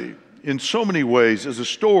Sunday, in so many ways, is a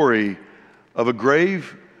story of a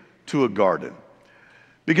grave to a garden.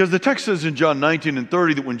 Because the text says in John 19 and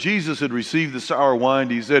 30 that when Jesus had received the sour wine,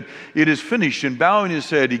 he said, it is finished, and bowing his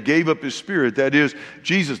head, he gave up his spirit. That is,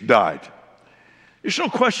 Jesus died. There's no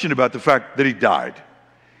question about the fact that he died.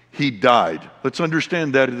 He died. Let's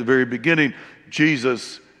understand that at the very beginning.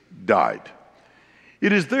 Jesus died.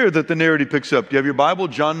 It is there that the narrative picks up. Do you have your Bible?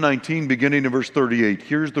 John 19, beginning in verse 38.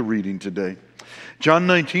 Here's the reading today. John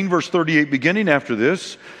 19, verse 38, beginning after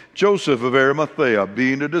this, Joseph of Arimathea,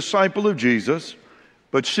 being a disciple of Jesus,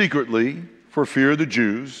 but secretly, for fear of the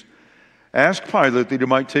Jews, asked Pilate that he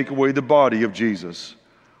might take away the body of Jesus.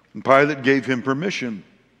 And Pilate gave him permission.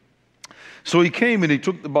 So he came and he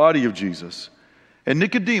took the body of Jesus. And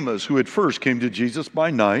Nicodemus, who at first came to Jesus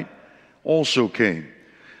by night, also came.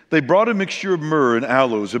 They brought a mixture of myrrh and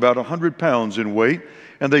aloes, about 100 pounds in weight,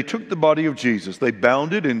 and they took the body of Jesus. They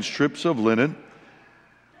bound it in strips of linen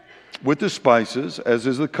with the spices, as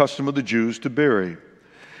is the custom of the Jews to bury.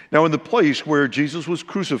 Now in the place where Jesus was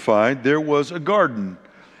crucified, there was a garden,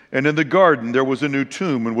 and in the garden there was a new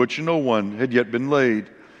tomb in which no one had yet been laid.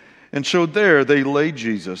 And so there they laid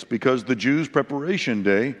Jesus because the Jews' preparation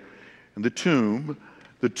day and the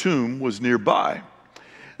tomb was nearby.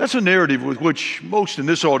 That's a narrative with which most in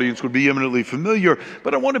this audience would be eminently familiar,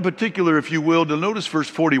 but I want in particular, if you will, to notice verse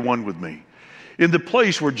 41 with me. In the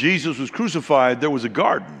place where Jesus was crucified, there was a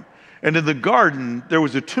garden, and in the garden there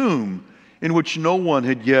was a tomb in which no one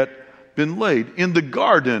had yet been laid. In the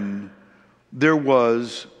garden there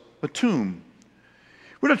was a tomb.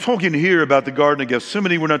 We're not talking here about the Garden of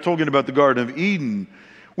Gethsemane. We're not talking about the Garden of Eden.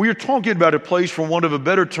 We are talking about a place, for want of a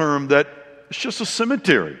better term, that it's just a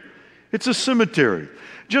cemetery. It's a cemetery.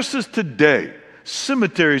 Just as today,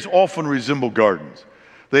 cemeteries often resemble gardens.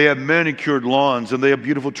 They have manicured lawns, and they have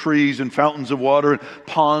beautiful trees and fountains of water and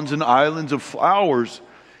ponds and islands of flowers.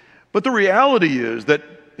 But the reality is that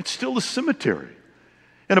it's still a cemetery.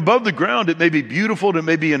 And above the ground, it may be beautiful and it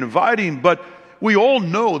may be inviting, but we all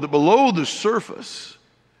know that below the surface,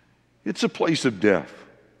 it's a place of death.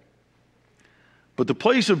 But the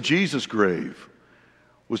place of Jesus' grave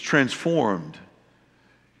was transformed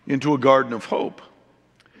into a garden of hope.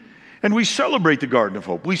 And we celebrate the Garden of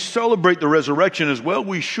Hope. We celebrate the resurrection as well.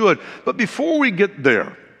 We should. But before we get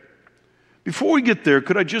there,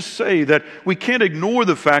 could I just say that we can't ignore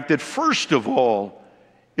the fact that, first of all,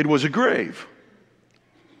 it was a grave.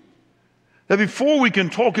 That before we can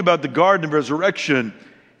talk about the Garden of Resurrection,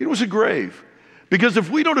 it was a grave. Because if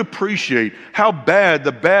we don't appreciate how bad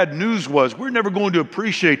the bad news was, we're never going to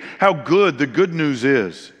appreciate how good the good news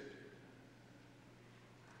is.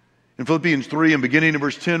 In Philippians 3 and beginning in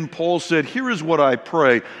verse 10, Paul said, "Here is what I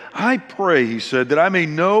pray. I pray," he said, that I may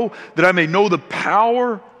know the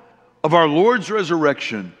power of our Lord's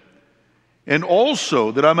resurrection, and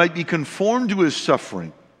also that I might be conformed to his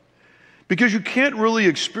suffering." Because you can't really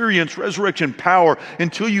experience resurrection power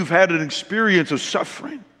until you've had an experience of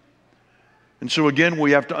suffering. And so again,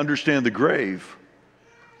 we have to understand the grave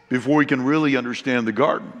before we can really understand the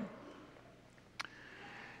garden.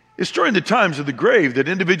 It's during the times of the grave that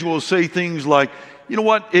individuals say things like, "You know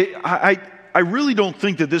what, I really don't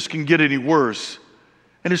think that this can get any worse,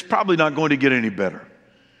 and it's probably not going to get any better."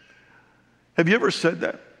 Have you ever said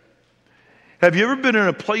that? Have you ever been in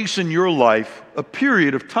a place in your life, a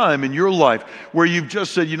period of time in your life, where you've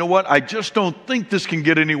just said, "You know what, I just don't think this can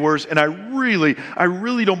get any worse, and I really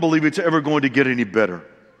don't believe it's ever going to get any better"?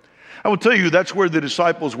 I will tell you, that's where the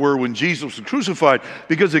disciples were when Jesus was crucified.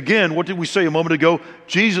 Because again, what did we say a moment ago?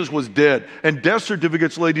 Jesus was dead. And death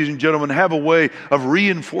certificates, ladies and gentlemen, have a way of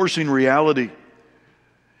reinforcing reality.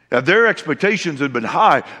 Now, their expectations had been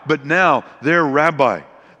high, but now their rabbi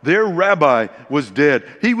was dead.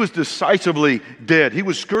 He was decisively dead. He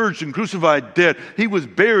was scourged and crucified, dead. He was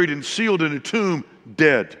buried and sealed in a tomb,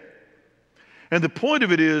 dead. And the point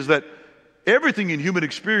of it is that everything in human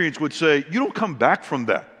experience would say, you don't come back from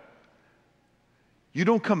that. You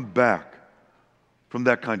don't come back from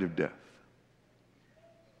that kind of death.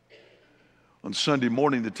 On Sunday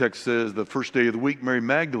morning, the text says, the first day of the week, Mary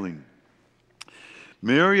Magdalene,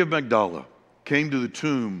 Mary of Magdala, came to the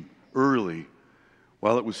tomb early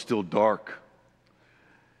while it was still dark.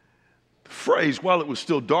 The phrase, "while it was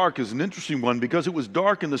still dark," is an interesting one because it was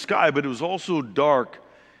dark in the sky, but it was also dark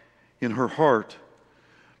in her heart.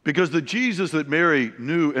 Because the Jesus that Mary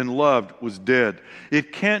knew and loved was dead.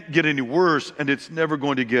 It can't get any worse, and it's never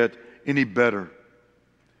going to get any better.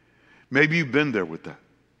 Maybe you've been there with that.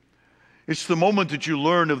 It's the moment that you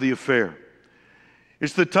learn of the affair.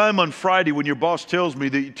 It's the time on Friday when your boss tells you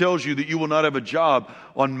that you will not have a job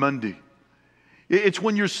on Monday. It's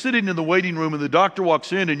when you're sitting in the waiting room and the doctor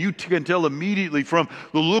walks in and you can tell immediately from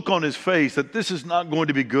the look on his face that this is not going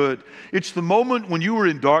to be good. It's the moment when you are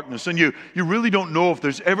in darkness and you really don't know if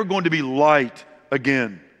there's ever going to be light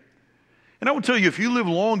again. And I will tell you, if you live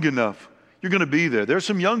long enough, you're going to be there. There's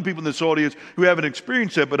some young people in this audience who haven't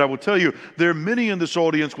experienced that, but I will tell you, there are many in this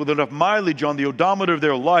audience with enough mileage on the odometer of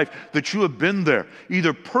their life that you have been there,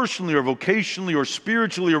 either personally or vocationally or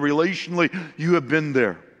spiritually or relationally, you have been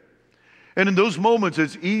there. And in those moments,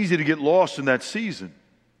 it's easy to get lost in that season.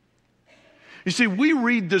 You see, we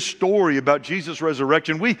read this story about Jesus'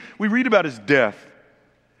 resurrection. We read about his death.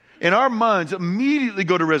 And our minds immediately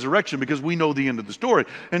go to resurrection because we know the end of the story.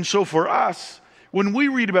 And so for us, when we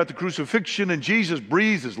read about the crucifixion and Jesus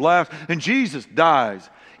breathes his last and Jesus dies,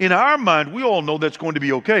 in our mind, we all know that's going to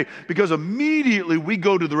be okay because immediately we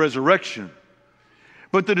go to the resurrection.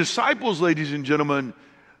 But the disciples, ladies and gentlemen,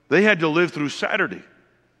 they had to live through Saturday.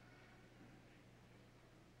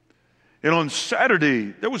 And on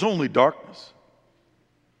Saturday, there was only darkness.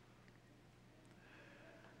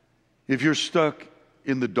 If you're stuck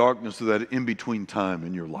in the darkness of that in-between time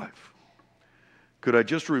in your life, could I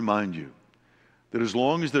just remind you that as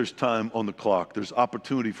long as there's time on the clock, there's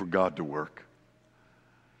opportunity for God to work.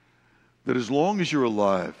 That as long as you're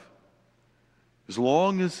alive, as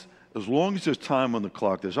long as there's time on the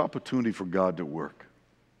clock, there's opportunity for God to work.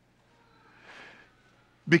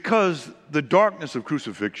 Because the darkness of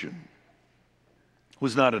crucifixion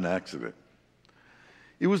was not an accident.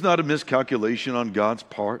 It was not a miscalculation on God's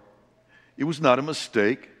part. It was not a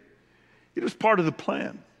mistake. It was part of the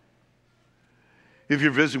plan. If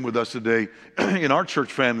you're visiting with us today, in our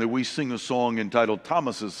church family, we sing a song entitled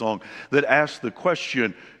Thomas's Song that asks the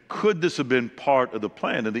question, could this have been part of the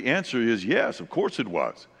plan? And the answer is yes, of course it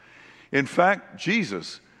was. In fact,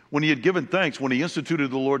 Jesus, when he had given thanks, when he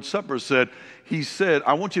instituted the Lord's Supper, he said,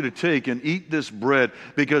 I want you to take and eat this bread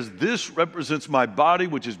because this represents my body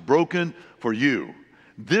which is broken for you.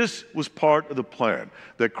 This was part of the plan,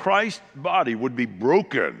 that Christ's body would be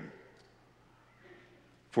broken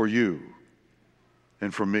for you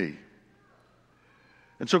and for me.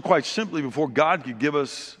 And so quite simply, before God could give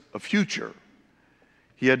us a future,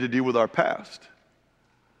 he had to deal with our past.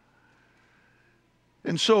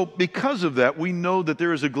 And so because of that, we know that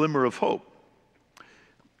there is a glimmer of hope.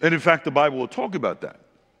 And in fact, the Bible will talk about that.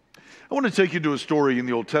 I want to take you to a story in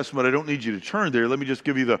the Old Testament. I don't need you to turn there. Let me just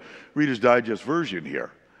give you the Reader's Digest version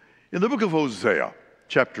here. In the book of Hosea,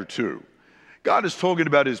 chapter 2, God is talking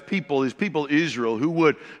about his people Israel, who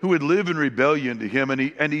would live in rebellion to him.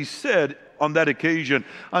 And he said on that occasion,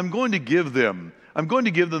 I'm going to give them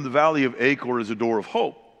the valley of Achor as a door of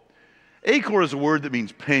hope. Achor is a word that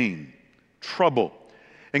means pain, trouble.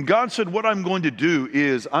 And God said, what I'm going to do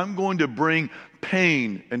is I'm going to bring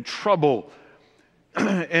pain and trouble.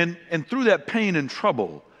 and through that pain and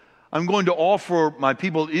trouble, I'm going to offer my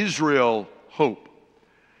people Israel hope.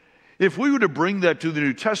 If we were to bring that to the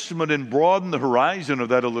New Testament and broaden the horizon of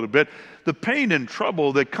that a little bit, the pain and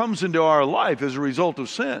trouble that comes into our life as a result of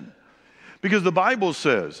sin. Because the Bible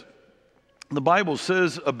says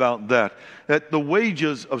about that the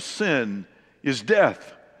wages of sin is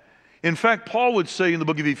death. In fact, Paul would say in the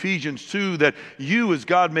book of Ephesians 2 that you, as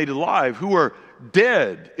God made alive, who are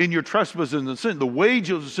dead in your trespasses and sin. The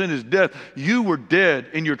wages of sin is death. You were dead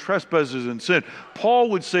in your trespasses and sin. Paul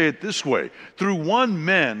would say it this way: through one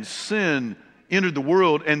man, sin entered the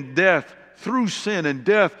world, and death through sin, and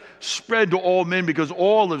death spread to all men because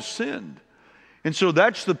all have sinned. And so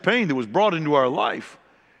that's the pain that was brought into our life.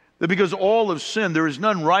 That because all have sinned, there is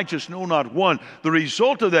none righteous, no, not one. The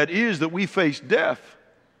result of that is that we face death.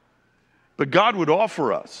 But God would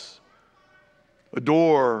offer us a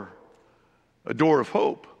door of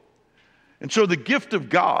hope. And so the gift of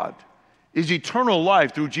God is eternal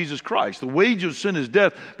life through Jesus Christ. The wage of sin is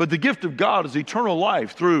death, but the gift of God is eternal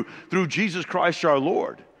life through Jesus Christ our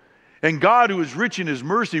Lord. And God, who is rich in his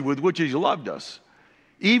mercy with which he loved us,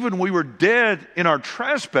 even when we were dead in our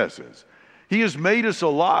trespasses, he has made us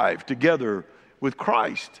alive together with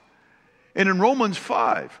Christ. And in Romans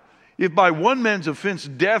 5, if by one man's offense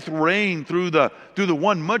death reigned through the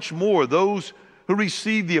one, much more those who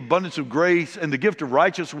receive the abundance of grace and the gift of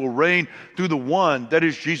righteousness will reign through the one, that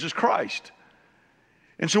is Jesus Christ.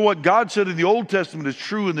 And so what God said in the Old Testament is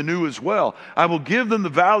true in the New as well. I will give them the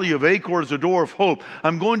valley of Achor as a door of hope.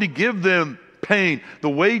 I'm going to give them pain. The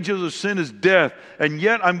wages of sin is death. And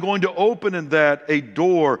yet I'm going to open in that a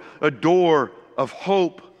door of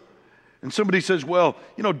hope. And somebody says, well,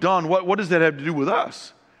 Don, what does that have to do with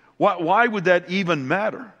us? Why would that even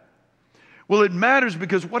matter? Well, it matters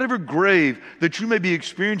because whatever grave that you may be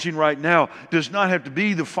experiencing right now does not have to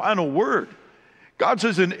be the final word. God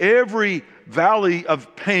says, in every valley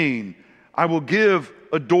of pain, I will give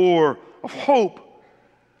a door of hope.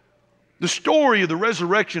 The story of the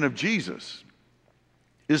resurrection of Jesus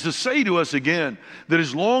is to say to us again that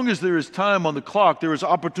as long as there is time on the clock, there is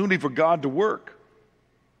opportunity for God to work.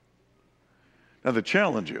 Now, the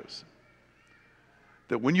challenge is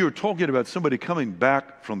that when you're talking about somebody coming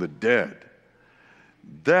back from the dead,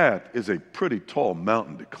 that is a pretty tall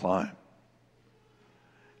mountain to climb.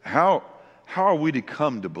 How are we to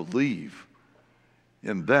come to believe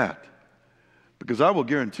in that? Because I will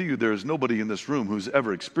guarantee you there is nobody in this room who's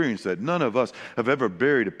ever experienced that. None of us have ever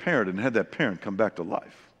buried a parent and had that parent come back to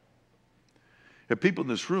life. There are people in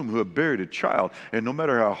this room who have buried a child, and no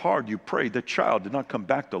matter how hard you prayed, that child did not come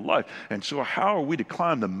back to life. And so how are we to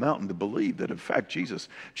climb the mountain to believe that, in fact, Jesus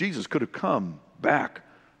could have come back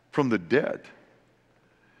from the dead?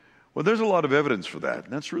 Well, there's a lot of evidence for that.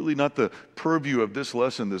 And that's really not the purview of this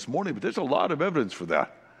lesson this morning, but there's a lot of evidence for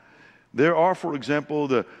that. There are, for example,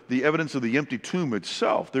 the evidence of the empty tomb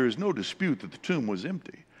itself. There is no dispute that the tomb was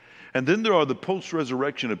empty. And then there are the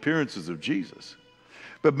post-resurrection appearances of Jesus.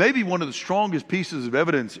 But maybe one of the strongest pieces of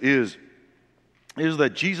evidence is is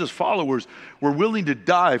that Jesus' followers were willing to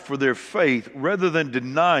die for their faith rather than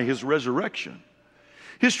deny his resurrection.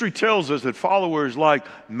 History tells us that followers like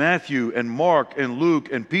Matthew and Mark and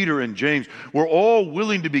Luke and Peter and James were all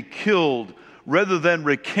willing to be killed rather than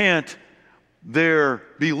recant their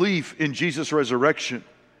belief in Jesus' resurrection.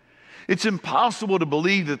 It's impossible to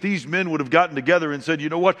believe that these men would have gotten together and said, you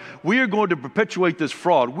know what, we are going to perpetuate this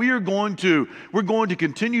fraud. We're going to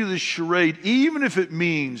continue this charade, even if it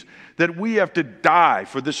means that we have to die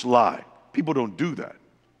for this lie. People don't do that.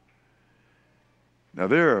 Now,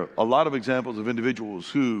 there are a lot of examples of individuals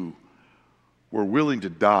who were willing to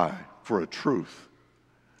die for a truth,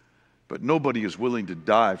 but nobody is willing to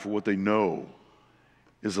die for what they know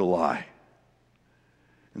is a lie.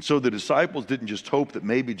 And so the disciples didn't just hope that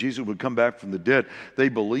maybe Jesus would come back from the dead. They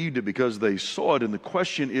believed it because they saw it. And the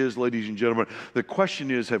question is, ladies and gentlemen, the question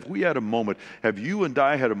is, have we had a moment, have you and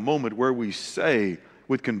I had a moment where we say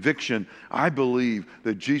with conviction, I believe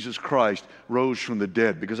that Jesus Christ rose from the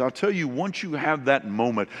dead? Because I'll tell you, once you have that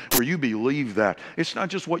moment where you believe that, it's not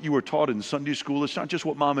just what you were taught in Sunday school, it's not just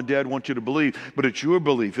what mom and dad want you to believe, but it's your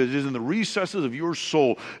belief. It is in the recesses of your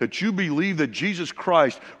soul that you believe that Jesus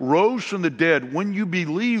Christ rose from the dead. When you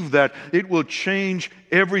believe that, it will change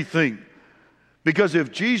everything. Because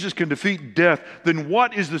if Jesus can defeat death, then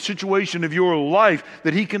what is the situation of your life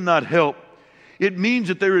that he cannot help? It means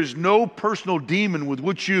that there is no personal demon with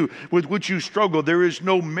which you struggle. There is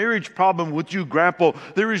no marriage problem with which you grapple.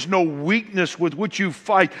 There is no weakness with which you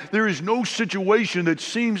fight. There is no situation that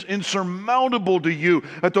seems insurmountable to you,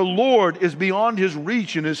 that the Lord is beyond his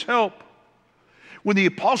reach and his help. When the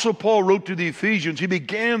Apostle Paul wrote to the Ephesians, he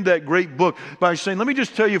began that great book by saying, let me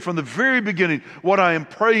just tell you from the very beginning what I am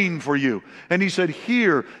praying for you. And he said,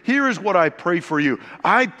 here is what I pray for you.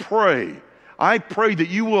 I pray that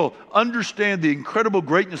you will understand the incredible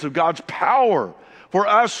greatness of God's power for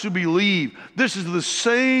us who believe. This is the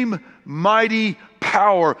same mighty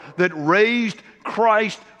power that raised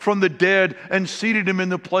Christ from the dead and seated him in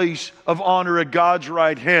the place of honor at God's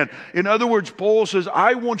right hand. In other words, Paul says,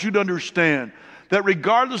 I want you to understand that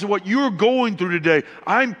regardless of what you're going through today,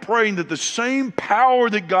 I'm praying that the same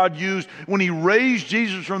power that God used when he raised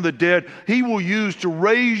Jesus from the dead, he will use to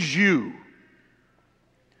raise you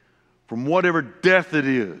from whatever death it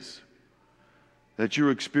is that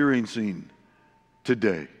you're experiencing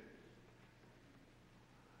today.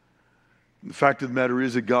 The fact of the matter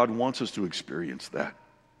is that God wants us to experience that.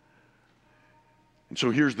 And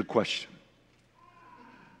so here's the question.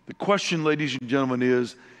 The question, ladies and gentlemen,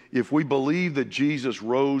 is if we believe that Jesus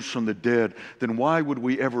rose from the dead, then why would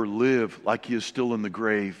we ever live like he is still in the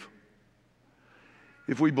grave?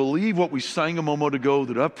 If we believe what we sang a moment ago,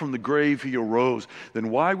 that up from the grave he arose, then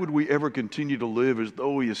why would we ever continue to live as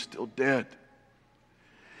though he is still dead?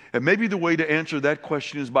 And maybe the way to answer that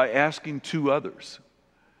question is by asking two others.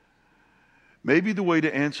 Maybe the way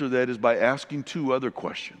to answer that is by asking two other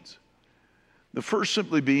questions. The first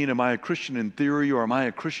simply being, am I a Christian in theory or am I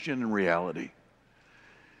a Christian in reality?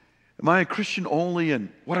 Am I a Christian only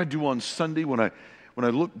in what I do on Sunday when I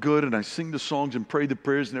look good and I sing the songs and pray the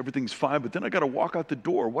prayers and everything's fine, but then I got to walk out the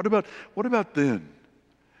door? What about then?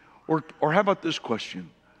 Or how about this question?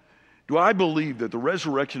 Do I believe that the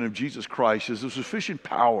resurrection of Jesus Christ is of sufficient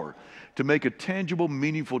power to make a tangible,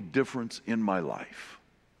 meaningful difference in my life?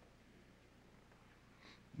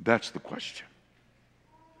 That's the question.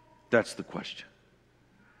 That's the question.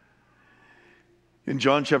 In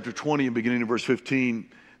John chapter 20 and beginning of verse 15,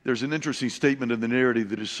 there's an interesting statement in the narrative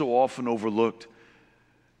that is so often overlooked.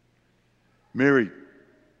 Mary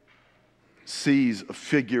sees a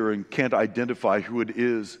figure and can't identify who it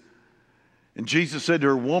is. And Jesus said to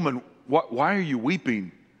her, woman, why are you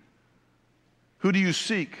weeping? Who do you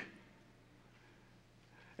seek?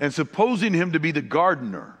 And supposing him to be the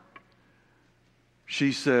gardener,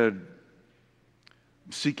 she said,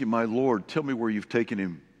 I'm seeking my Lord. Tell me where you've taken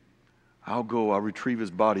him. I'll go, I'll retrieve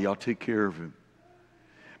his body, I'll take care of him.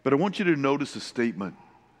 But I want you to notice the statement.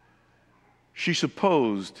 She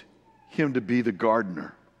supposed him to be the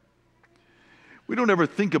gardener. We don't ever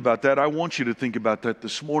think about that. I want you to think about that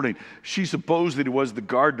this morning. She supposed that he was the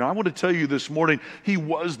gardener. I want to tell you this morning, he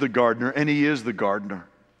was the gardener and he is the gardener.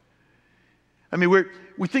 I mean,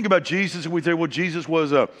 we think about Jesus and we say, well, Jesus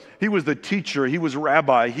was he was the teacher, he was a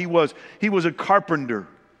rabbi, he was a carpenter,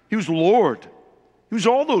 he was Lord. He was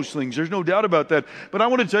all those things. There's no doubt about that. But I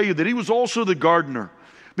want to tell you that he was also the gardener,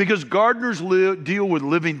 because gardeners deal with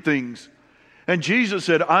living things. And Jesus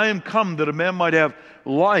said, I am come that a man might have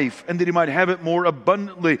life and that he might have it more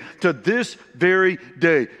abundantly. To this very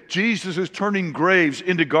day, Jesus is turning graves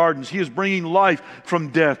into gardens. He is bringing life from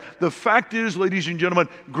death. The fact is, ladies and gentlemen,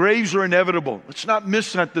 graves are inevitable. Let's not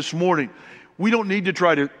miss that this morning. We don't need to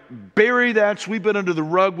try to bury that, sweep it under the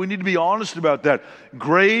rug. We need to be honest about that.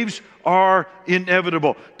 Graves are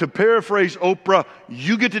inevitable. To paraphrase Oprah,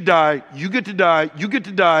 you get to die, you get to die, you get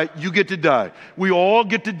to die, you get to die. We all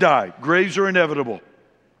get to die. Graves are inevitable.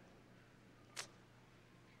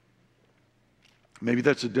 Maybe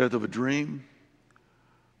that's the death of a dream,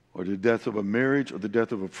 or the death of a marriage, or the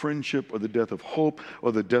death of a friendship, or the death of hope,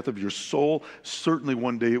 or the death of your soul. Certainly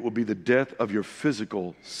one day it will be the death of your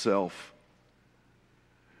physical self.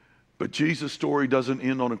 But Jesus' story doesn't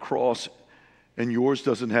end on a cross, and yours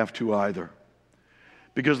doesn't have to either.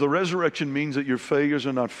 Because the resurrection means that your failures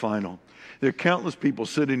are not final. There are countless people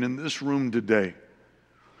sitting in this room today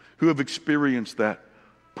who have experienced that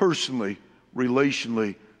personally,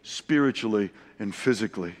 relationally, spiritually, and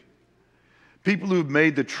physically. People who have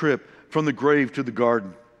made the trip from the grave to the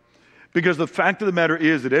garden. Because the fact of the matter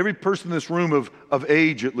is that every person in this room of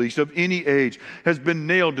age, at least, of any age, has been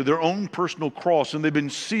nailed to their own personal cross, and they've been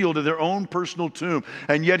sealed to their own personal tomb.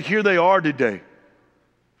 And yet here they are today.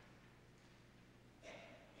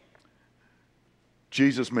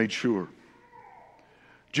 Jesus made sure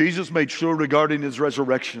regarding his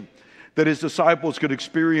resurrection that his disciples could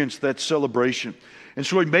experience that celebration. And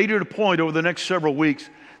so he made it a point over the next several weeks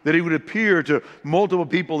that he would appear to multiple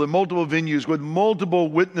people in multiple venues with multiple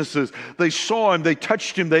witnesses. They saw him, they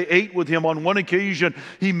touched him, they ate with him. On one occasion,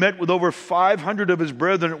 he met with over 500 of his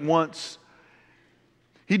brethren at once.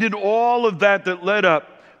 He did all of that led up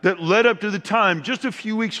to the time, just a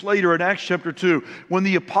few weeks later in Acts chapter 2, when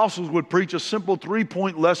the apostles would preach a simple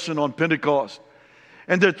 3-point lesson on Pentecost.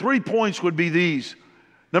 And their 3 points would be these.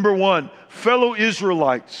 Number one, fellow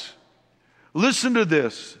Israelites, listen to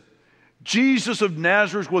this. Jesus of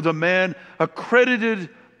Nazareth was a man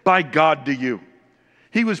accredited by God to you.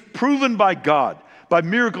 He was proven by God, by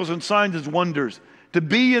miracles and signs and wonders, to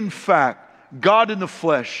be in fact God in the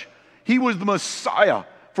flesh. He was the Messiah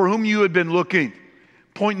for whom you had been looking.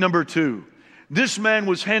 Point number two, this man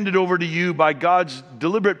was handed over to you by God's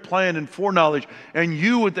deliberate plan and foreknowledge, and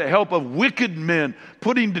you, with the help of wicked men,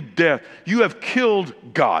 put him to death. You have killed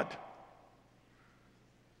God.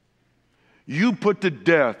 You put to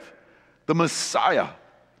death the Messiah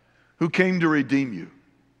who came to redeem you.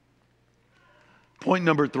 Point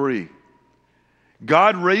number three,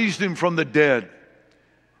 God raised him from the dead,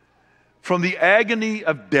 from the agony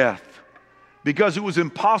of death, because it was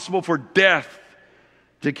impossible for death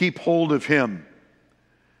to keep hold of him.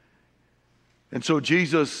 And so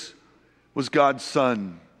Jesus was God's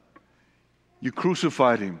Son. You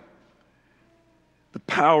crucified him. The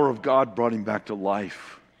power of God brought him back to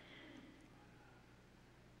life.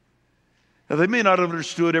 Now, they may not have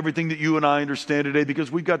understood everything that you and I understand today,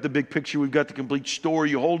 because we've got the big picture, we've got the complete story.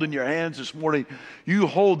 You hold in your hands this morning, you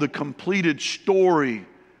hold the completed story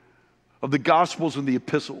of the Gospels and the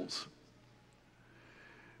epistles.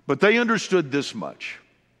 But they understood this much.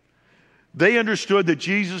 They understood that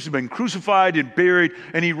Jesus had been crucified and buried,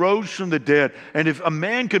 and he rose from the dead. And if a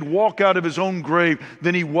man could walk out of his own grave,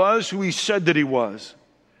 then he was who he said that he was.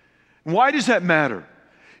 Why does that matter?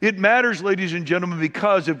 It matters, ladies and gentlemen,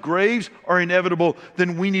 because if graves are inevitable,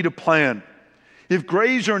 then we need a plan. If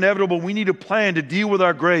graves are inevitable, we need a plan to deal with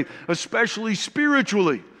our grave, especially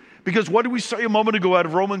spiritually. Because what did we say a moment ago out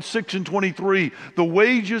of Romans 6:23? The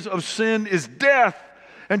wages of sin is death.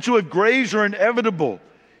 And so if graves are inevitable,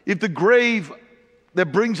 if the grave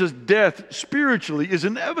that brings us death spiritually is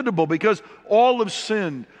inevitable because all have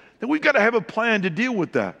sinned, then we've got to have a plan to deal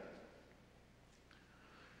with that.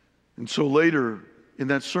 And so later in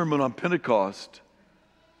that sermon on Pentecost,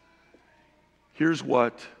 here's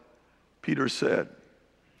what Peter said.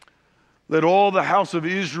 Let all the house of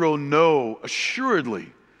Israel know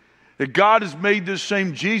assuredly that God has made this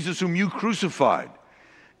same Jesus whom you crucified.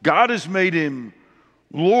 God has made him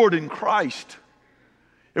Lord in Christ.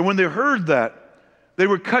 And when they heard that, they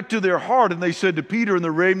were cut to their heart, and they said to Peter and the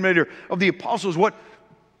remainder of the apostles, what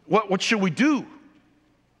shall we do?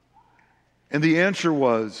 And the answer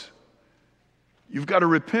was, you've got to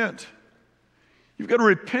repent. You've got to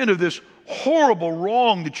repent of this horrible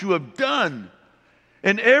wrong that you have done.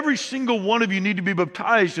 And every single one of you need to be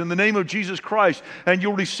baptized in the name of Jesus Christ, and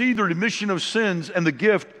you'll receive the remission of sins and the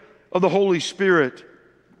gift of the Holy Spirit.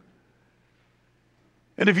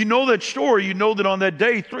 And if you know that story, you know that on that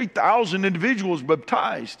day, 3,000 individuals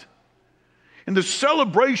baptized. And the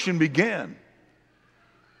celebration began.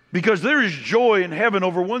 Because there is joy in heaven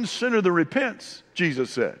over one sinner that repents,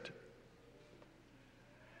 Jesus said.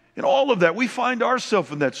 In all of that, we find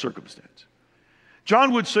ourselves in that circumstance.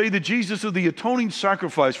 John would say that Jesus is the atoning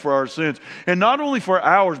sacrifice for our sins, and not only for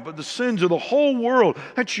ours, but the sins of the whole world.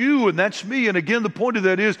 That's you and that's me. And again, the point of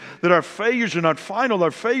that is that our failures are not final.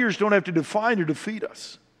 Our failures don't have to define or defeat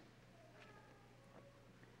us.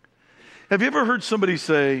 Have you ever heard somebody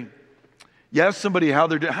say, you ask somebody how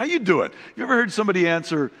they're doing, how you doing? You ever heard somebody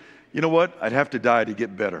answer, you know what, I'd have to die to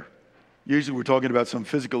get better. Usually we're talking about some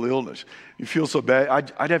physical illness. You feel so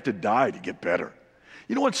bad, I'd have to die to get better.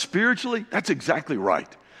 You know what, spiritually, that's exactly right.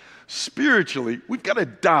 Spiritually, we've got to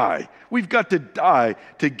die. We've got to die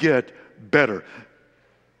to get better.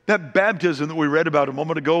 That baptism that we read about a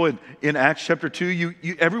moment ago in Acts chapter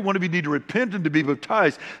 2, every one of you need to repent and to be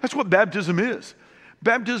baptized. That's what baptism is.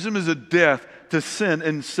 Baptism is a death to sin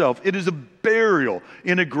and self. It is a burial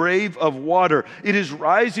in a grave of water. It is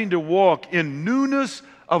rising to walk in newness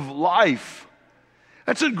of life.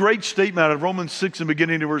 That's a great statement out of Romans 6 and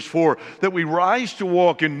beginning of verse 4, that we rise to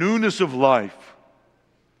walk in newness of life.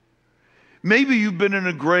 Maybe you've been in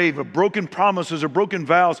a grave of broken promises or broken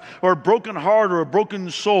vows or a broken heart or a broken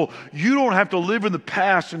soul. You don't have to live in the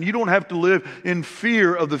past, and you don't have to live in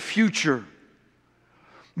fear of the future.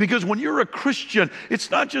 Because when you're a Christian, it's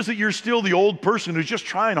not just that you're still the old person who's just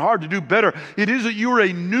trying hard to do better. It is that you're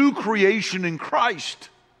a new creation in Christ.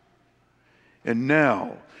 And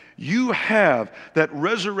now you have that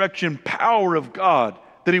resurrection power of God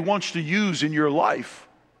that He wants to use in your life.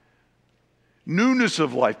 Newness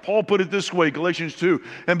of life. Paul put it this way, Galatians 2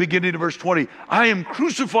 and beginning of verse 20. I am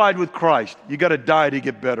crucified with Christ. You got to die to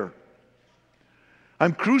get better.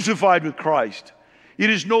 I'm crucified with Christ. It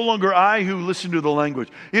is no longer I who listen to the language.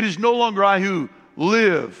 It is no longer I who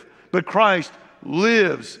live, but Christ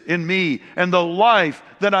lives in me. And the life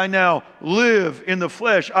that I now live in the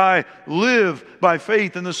flesh, I live by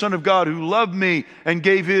faith in the Son of God who loved me and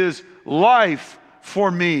gave His life for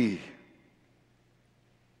me.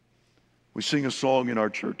 We sing a song in our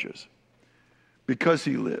churches. Because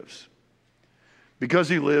He lives. Because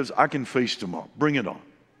He lives, I can face tomorrow. Bring it on.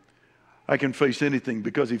 I can face anything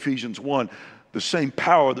because Ephesians 1, the same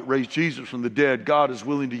power that raised Jesus from the dead, God is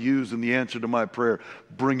willing to use in the answer to my prayer.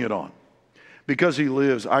 Bring it on. Because He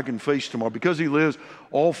lives, I can face tomorrow. Because He lives,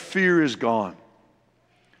 all fear is gone.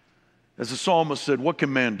 As the psalmist said, what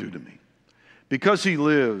can man do to me? Because He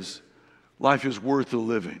lives, life is worth the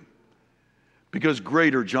living. Because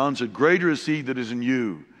greater, John said, greater is He that is in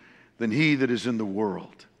you than he that is in the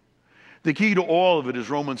world. The key to all of it is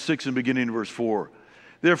Romans 6 and beginning of verse 4.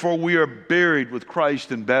 Therefore, we are buried with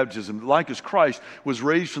Christ in baptism. Like as Christ was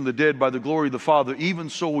raised from the dead by the glory of the Father, even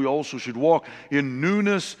so we also should walk in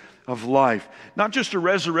newness of life. Not just a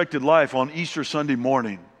resurrected life on Easter Sunday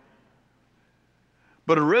morning,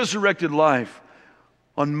 but a resurrected life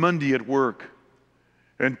on Monday at work,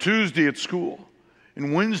 and Tuesday at school,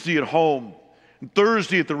 and Wednesday at home, and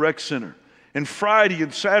Thursday at the rec center, and Friday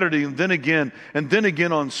and Saturday, and then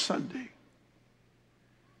again on Sunday.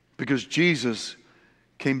 Because Jesus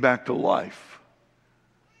came back to life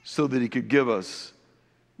so that He could give us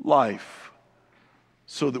life,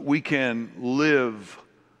 so that we can live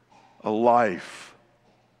a life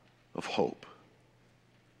of hope.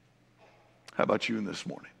 How about you in this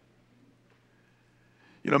morning?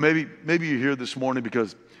 You know, maybe you're here this morning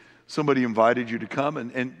because somebody invited you to come,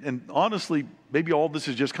 and honestly, maybe all this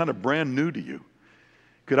is just kind of brand new to you.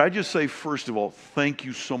 Could I just say, first of all, thank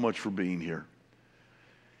you so much for being here.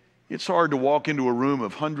 It's hard to walk into a room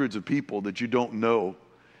of hundreds of people that you don't know.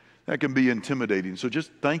 That can be intimidating. So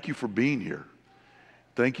just thank you for being here.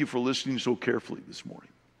 Thank you for listening so carefully this morning.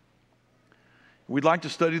 We'd like to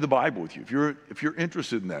study the Bible with you. If you're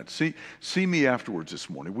interested in that, see me afterwards this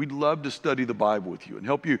morning. We'd love to study the Bible with you and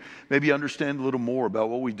help you maybe understand a little more about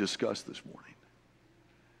what we discussed this morning.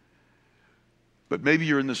 But maybe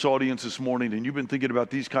you're in this audience this morning and you've been thinking about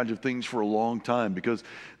these kinds of things for a long time because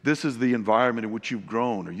this is the environment in which you've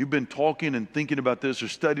grown, or you've been talking and thinking about this or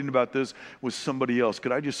studying about this with somebody else.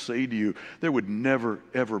 Could I just say to you, there would never,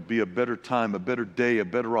 ever be a better time, a better day, a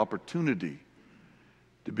better opportunity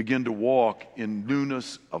to begin to walk in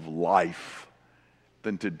newness of life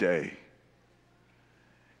than today.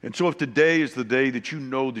 And so if today is the day that you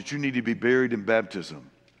know that you need to be buried in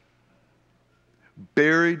baptism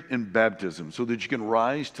so that you can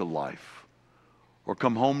rise to life, or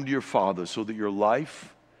come home to your Father so that your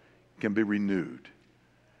life can be renewed,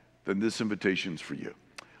 then this invitation is for you.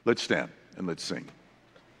 Let's stand and let's sing.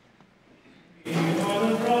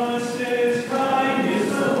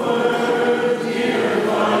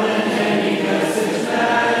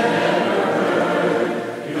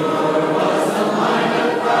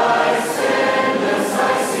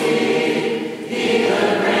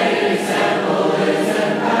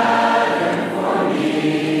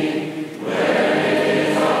 Where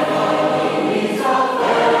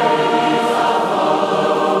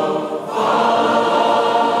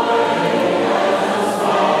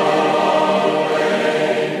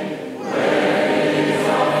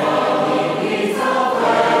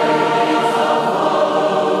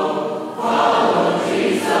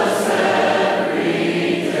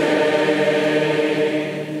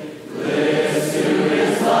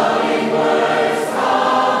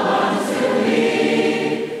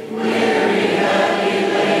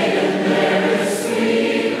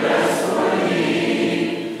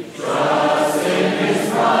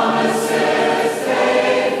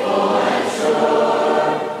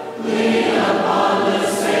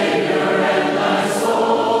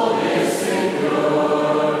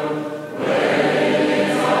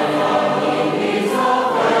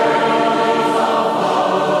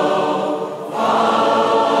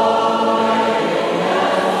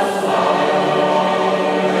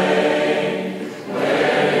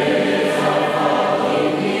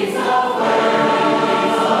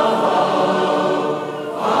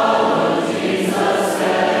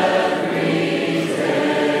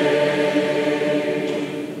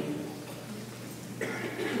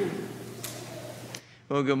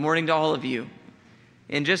good morning to all of you.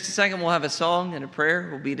 In just a second, we'll have a song and a prayer.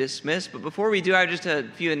 We'll be dismissed. But before we do, I have just a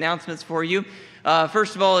few announcements for you.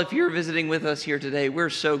 First of all, if you're visiting with us here today, we're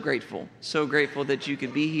so grateful that you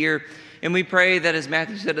could be here. And we pray that, as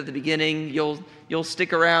Matthew said at the beginning, you'll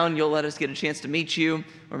stick around, you'll let us get a chance to meet you.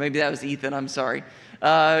 Or maybe that was Ethan, I'm sorry.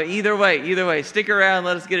 Either way, stick around,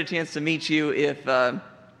 let us get a chance to meet you.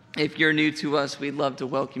 If you're new to us, we'd love to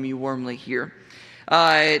welcome you warmly here.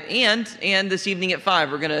 And this evening at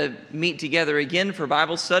 5, we're going to meet together again for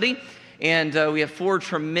Bible study. And we have 4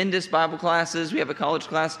 tremendous Bible classes. We have a college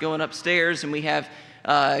class going upstairs, and we have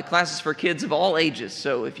classes for kids of all ages.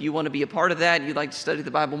 So if you want to be a part of that, you'd like to study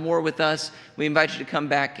the Bible more with us, we invite you to come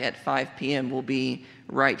back at 5 p.m. We'll be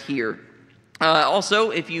right here.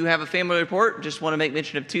 Also, if you have a family report, just want to make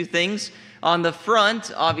mention of 2 things. On the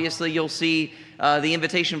front, obviously, you'll see the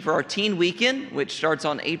invitation for our teen weekend, which starts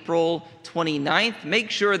on April 29th. Make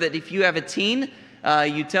sure that if you have a teen,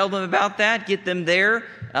 you tell them about that, get them there.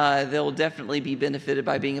 They'll definitely be benefited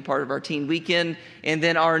by being a part of our teen weekend. And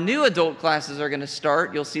then our new adult classes are going to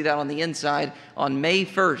start. You'll see that on the inside on May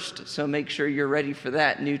 1st. So make sure you're ready for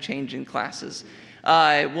that new change in classes.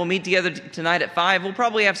 We'll meet together tonight at 5. We'll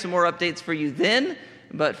probably have some more updates for you then.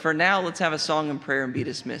 But for now, let's have a song and prayer and be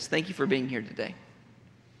dismissed. Thank you for being here today.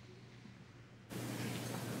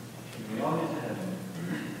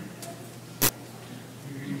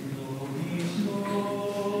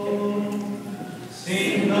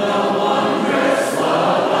 Sing the wondrous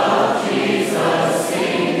love of Jesus,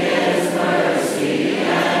 sing His mercy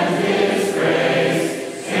and His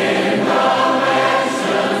grace. In the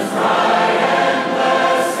mansions bright and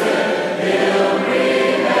blessed, He'll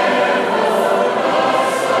prepare for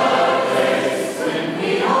us a place. When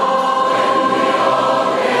we all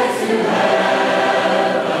get to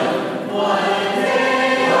heaven, one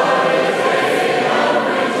day our day of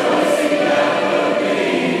rejoicing ever be.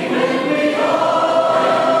 When we all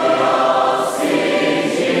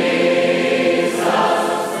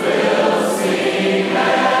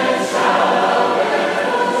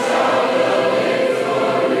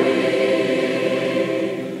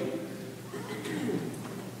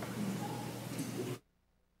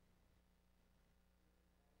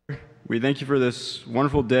We thank you for this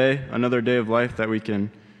wonderful day, another day of life that we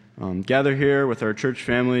can gather here with our church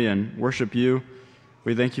family and worship you.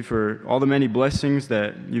 We thank you for all the many blessings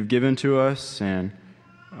that you've given to us, and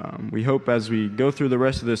we hope as we go through the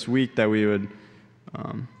rest of this week that we would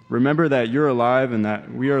remember that you're alive and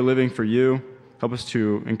that we are living for you. Help us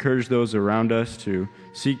to encourage those around us to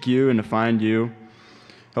seek you and to find you.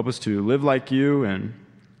 Help us to live like you and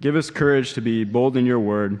give us courage to be bold in your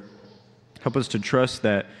word. Help us to trust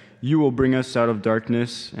that you will bring us out of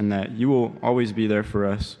darkness and that you will always be there for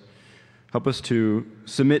us. Help us to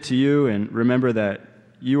submit to you and remember that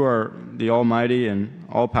you are the Almighty and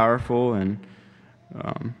all-powerful, and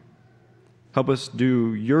help us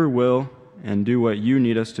do your will and do what you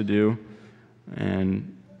need us to do.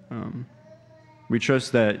 And we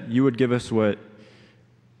trust that you would give us what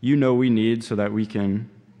you know we need so that we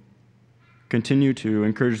can continue to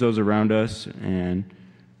encourage those around us and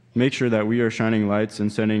make sure that we are shining lights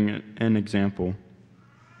and setting an example.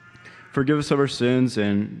 Forgive us of our sins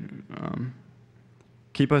and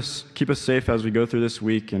keep us safe as we go through this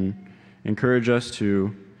week, and encourage us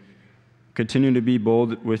to continue to be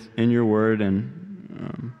bold within your word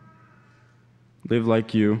and live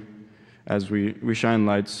like you as we shine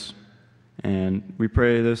lights. And we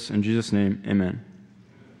pray this in Jesus' name, amen.